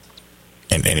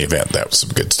 in any event, that was some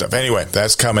good stuff. Anyway,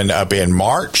 that's coming up in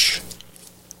March.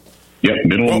 Yep,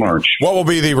 middle of March. What will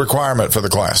be the requirement for the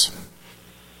class?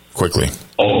 Quickly.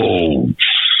 Oh,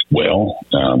 well,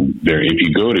 if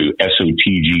you go to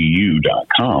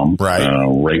sotgu.com,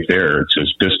 right there it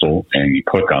says pistol, and you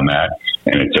click on that,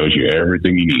 and it tells you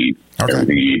everything you need. Okay.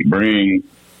 Everything you need to bring,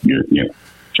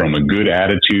 from a good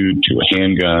attitude to a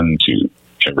handgun to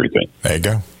everything. There you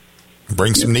go.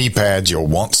 Bring some knee pads. You'll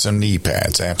want some knee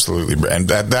pads, absolutely. And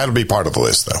that'll be part of the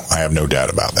list, though. I have no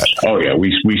doubt about that. Oh, yeah,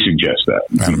 we suggest that.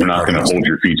 We're not going to hold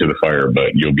your feet to the fire,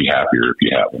 but you'll be happier if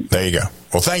you have them. There you go.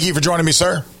 Well, thank you for joining me,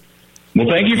 sir. Well,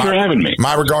 thank you for having me.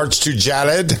 My regards to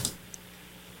Jaled.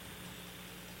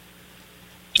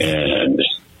 And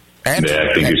I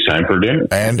think it's time for dinner.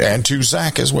 And to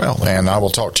Zach as well. And I will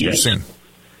talk to you soon.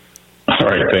 All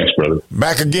right. Thanks, brother.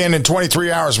 Back again in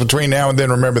 23 hours between now and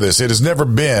then. Remember this. It has never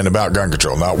been about gun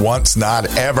control. Not once,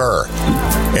 not ever.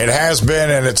 It has been,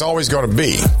 and it's always going to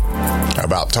be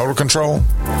about total control.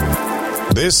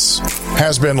 This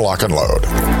has been Lock and Load.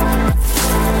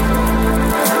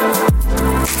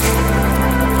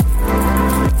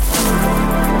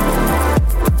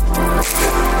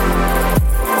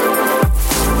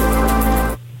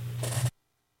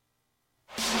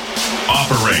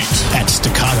 At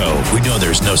Staccato, we know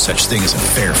there's no such thing as a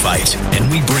fair fight, and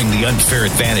we bring the unfair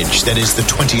advantage that is the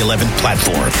 2011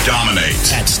 platform.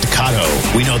 Dominate. At Staccato,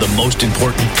 we know the most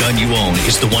important gun you own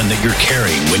is the one that you're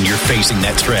carrying when you're facing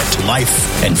that threat to life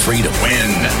and freedom.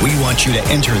 Win. We want you to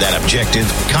enter that objective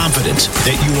confident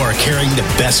that you are carrying the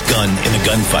best gun in the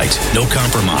gunfight. No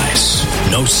compromise,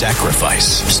 no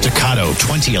sacrifice.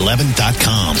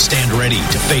 Staccato2011.com. Stand ready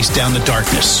to face down the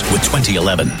darkness with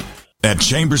 2011. At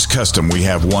Chambers Custom, we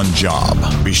have one job.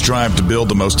 We strive to build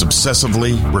the most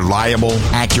obsessively reliable,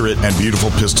 accurate, and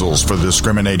beautiful pistols for the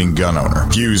discriminating gun owner.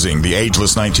 Fusing the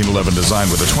ageless 1911 design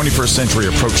with a 21st century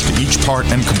approach to each part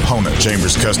and component,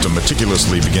 Chambers Custom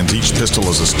meticulously begins each pistol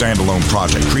as a standalone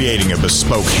project, creating a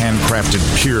bespoke, handcrafted,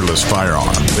 peerless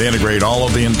firearm. They integrate all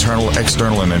of the internal,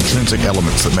 external, and intrinsic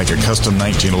elements that make a custom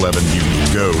 1911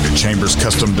 unique. Go to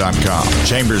chamberscustom.com.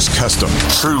 Chambers Custom,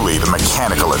 truly the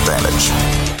mechanical advantage.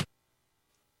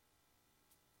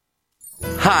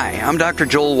 Hi, I'm Dr.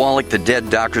 Joel Wallach, the Dead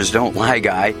Doctors Don't Lie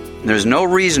guy. There's no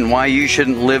reason why you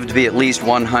shouldn't live to be at least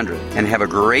 100 and have a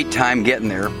great time getting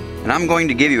there. And I'm going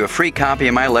to give you a free copy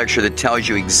of my lecture that tells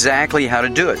you exactly how to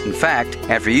do it. In fact,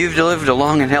 after you've lived a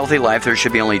long and healthy life, there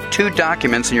should be only 2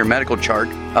 documents in your medical chart,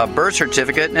 a birth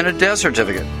certificate and a death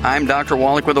certificate. I'm Dr.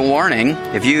 Wallach with a warning.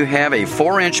 If you have a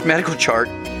 4-inch medical chart,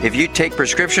 if you take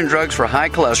prescription drugs for high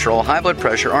cholesterol, high blood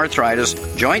pressure, arthritis,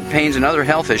 joint pains, and other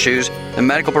health issues, the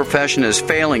medical profession is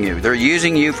failing you. They're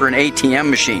using you for an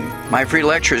ATM machine. My free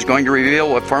lecture is going to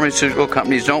reveal what pharmaceutical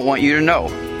companies don't want you to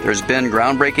know. There's been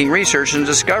groundbreaking research and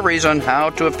discoveries on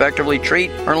how to effectively treat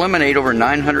or eliminate over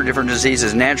 900 different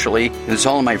diseases naturally, and it's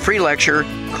all in my free lecture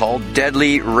called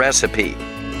Deadly Recipe.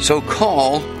 So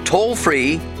call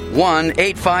toll-free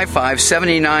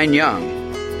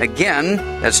 1-855-79-YOUNG. Again,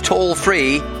 that's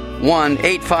toll-free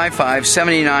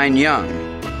 1-855-79-YOUNG.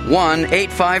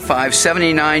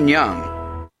 1-855-79-YOUNG.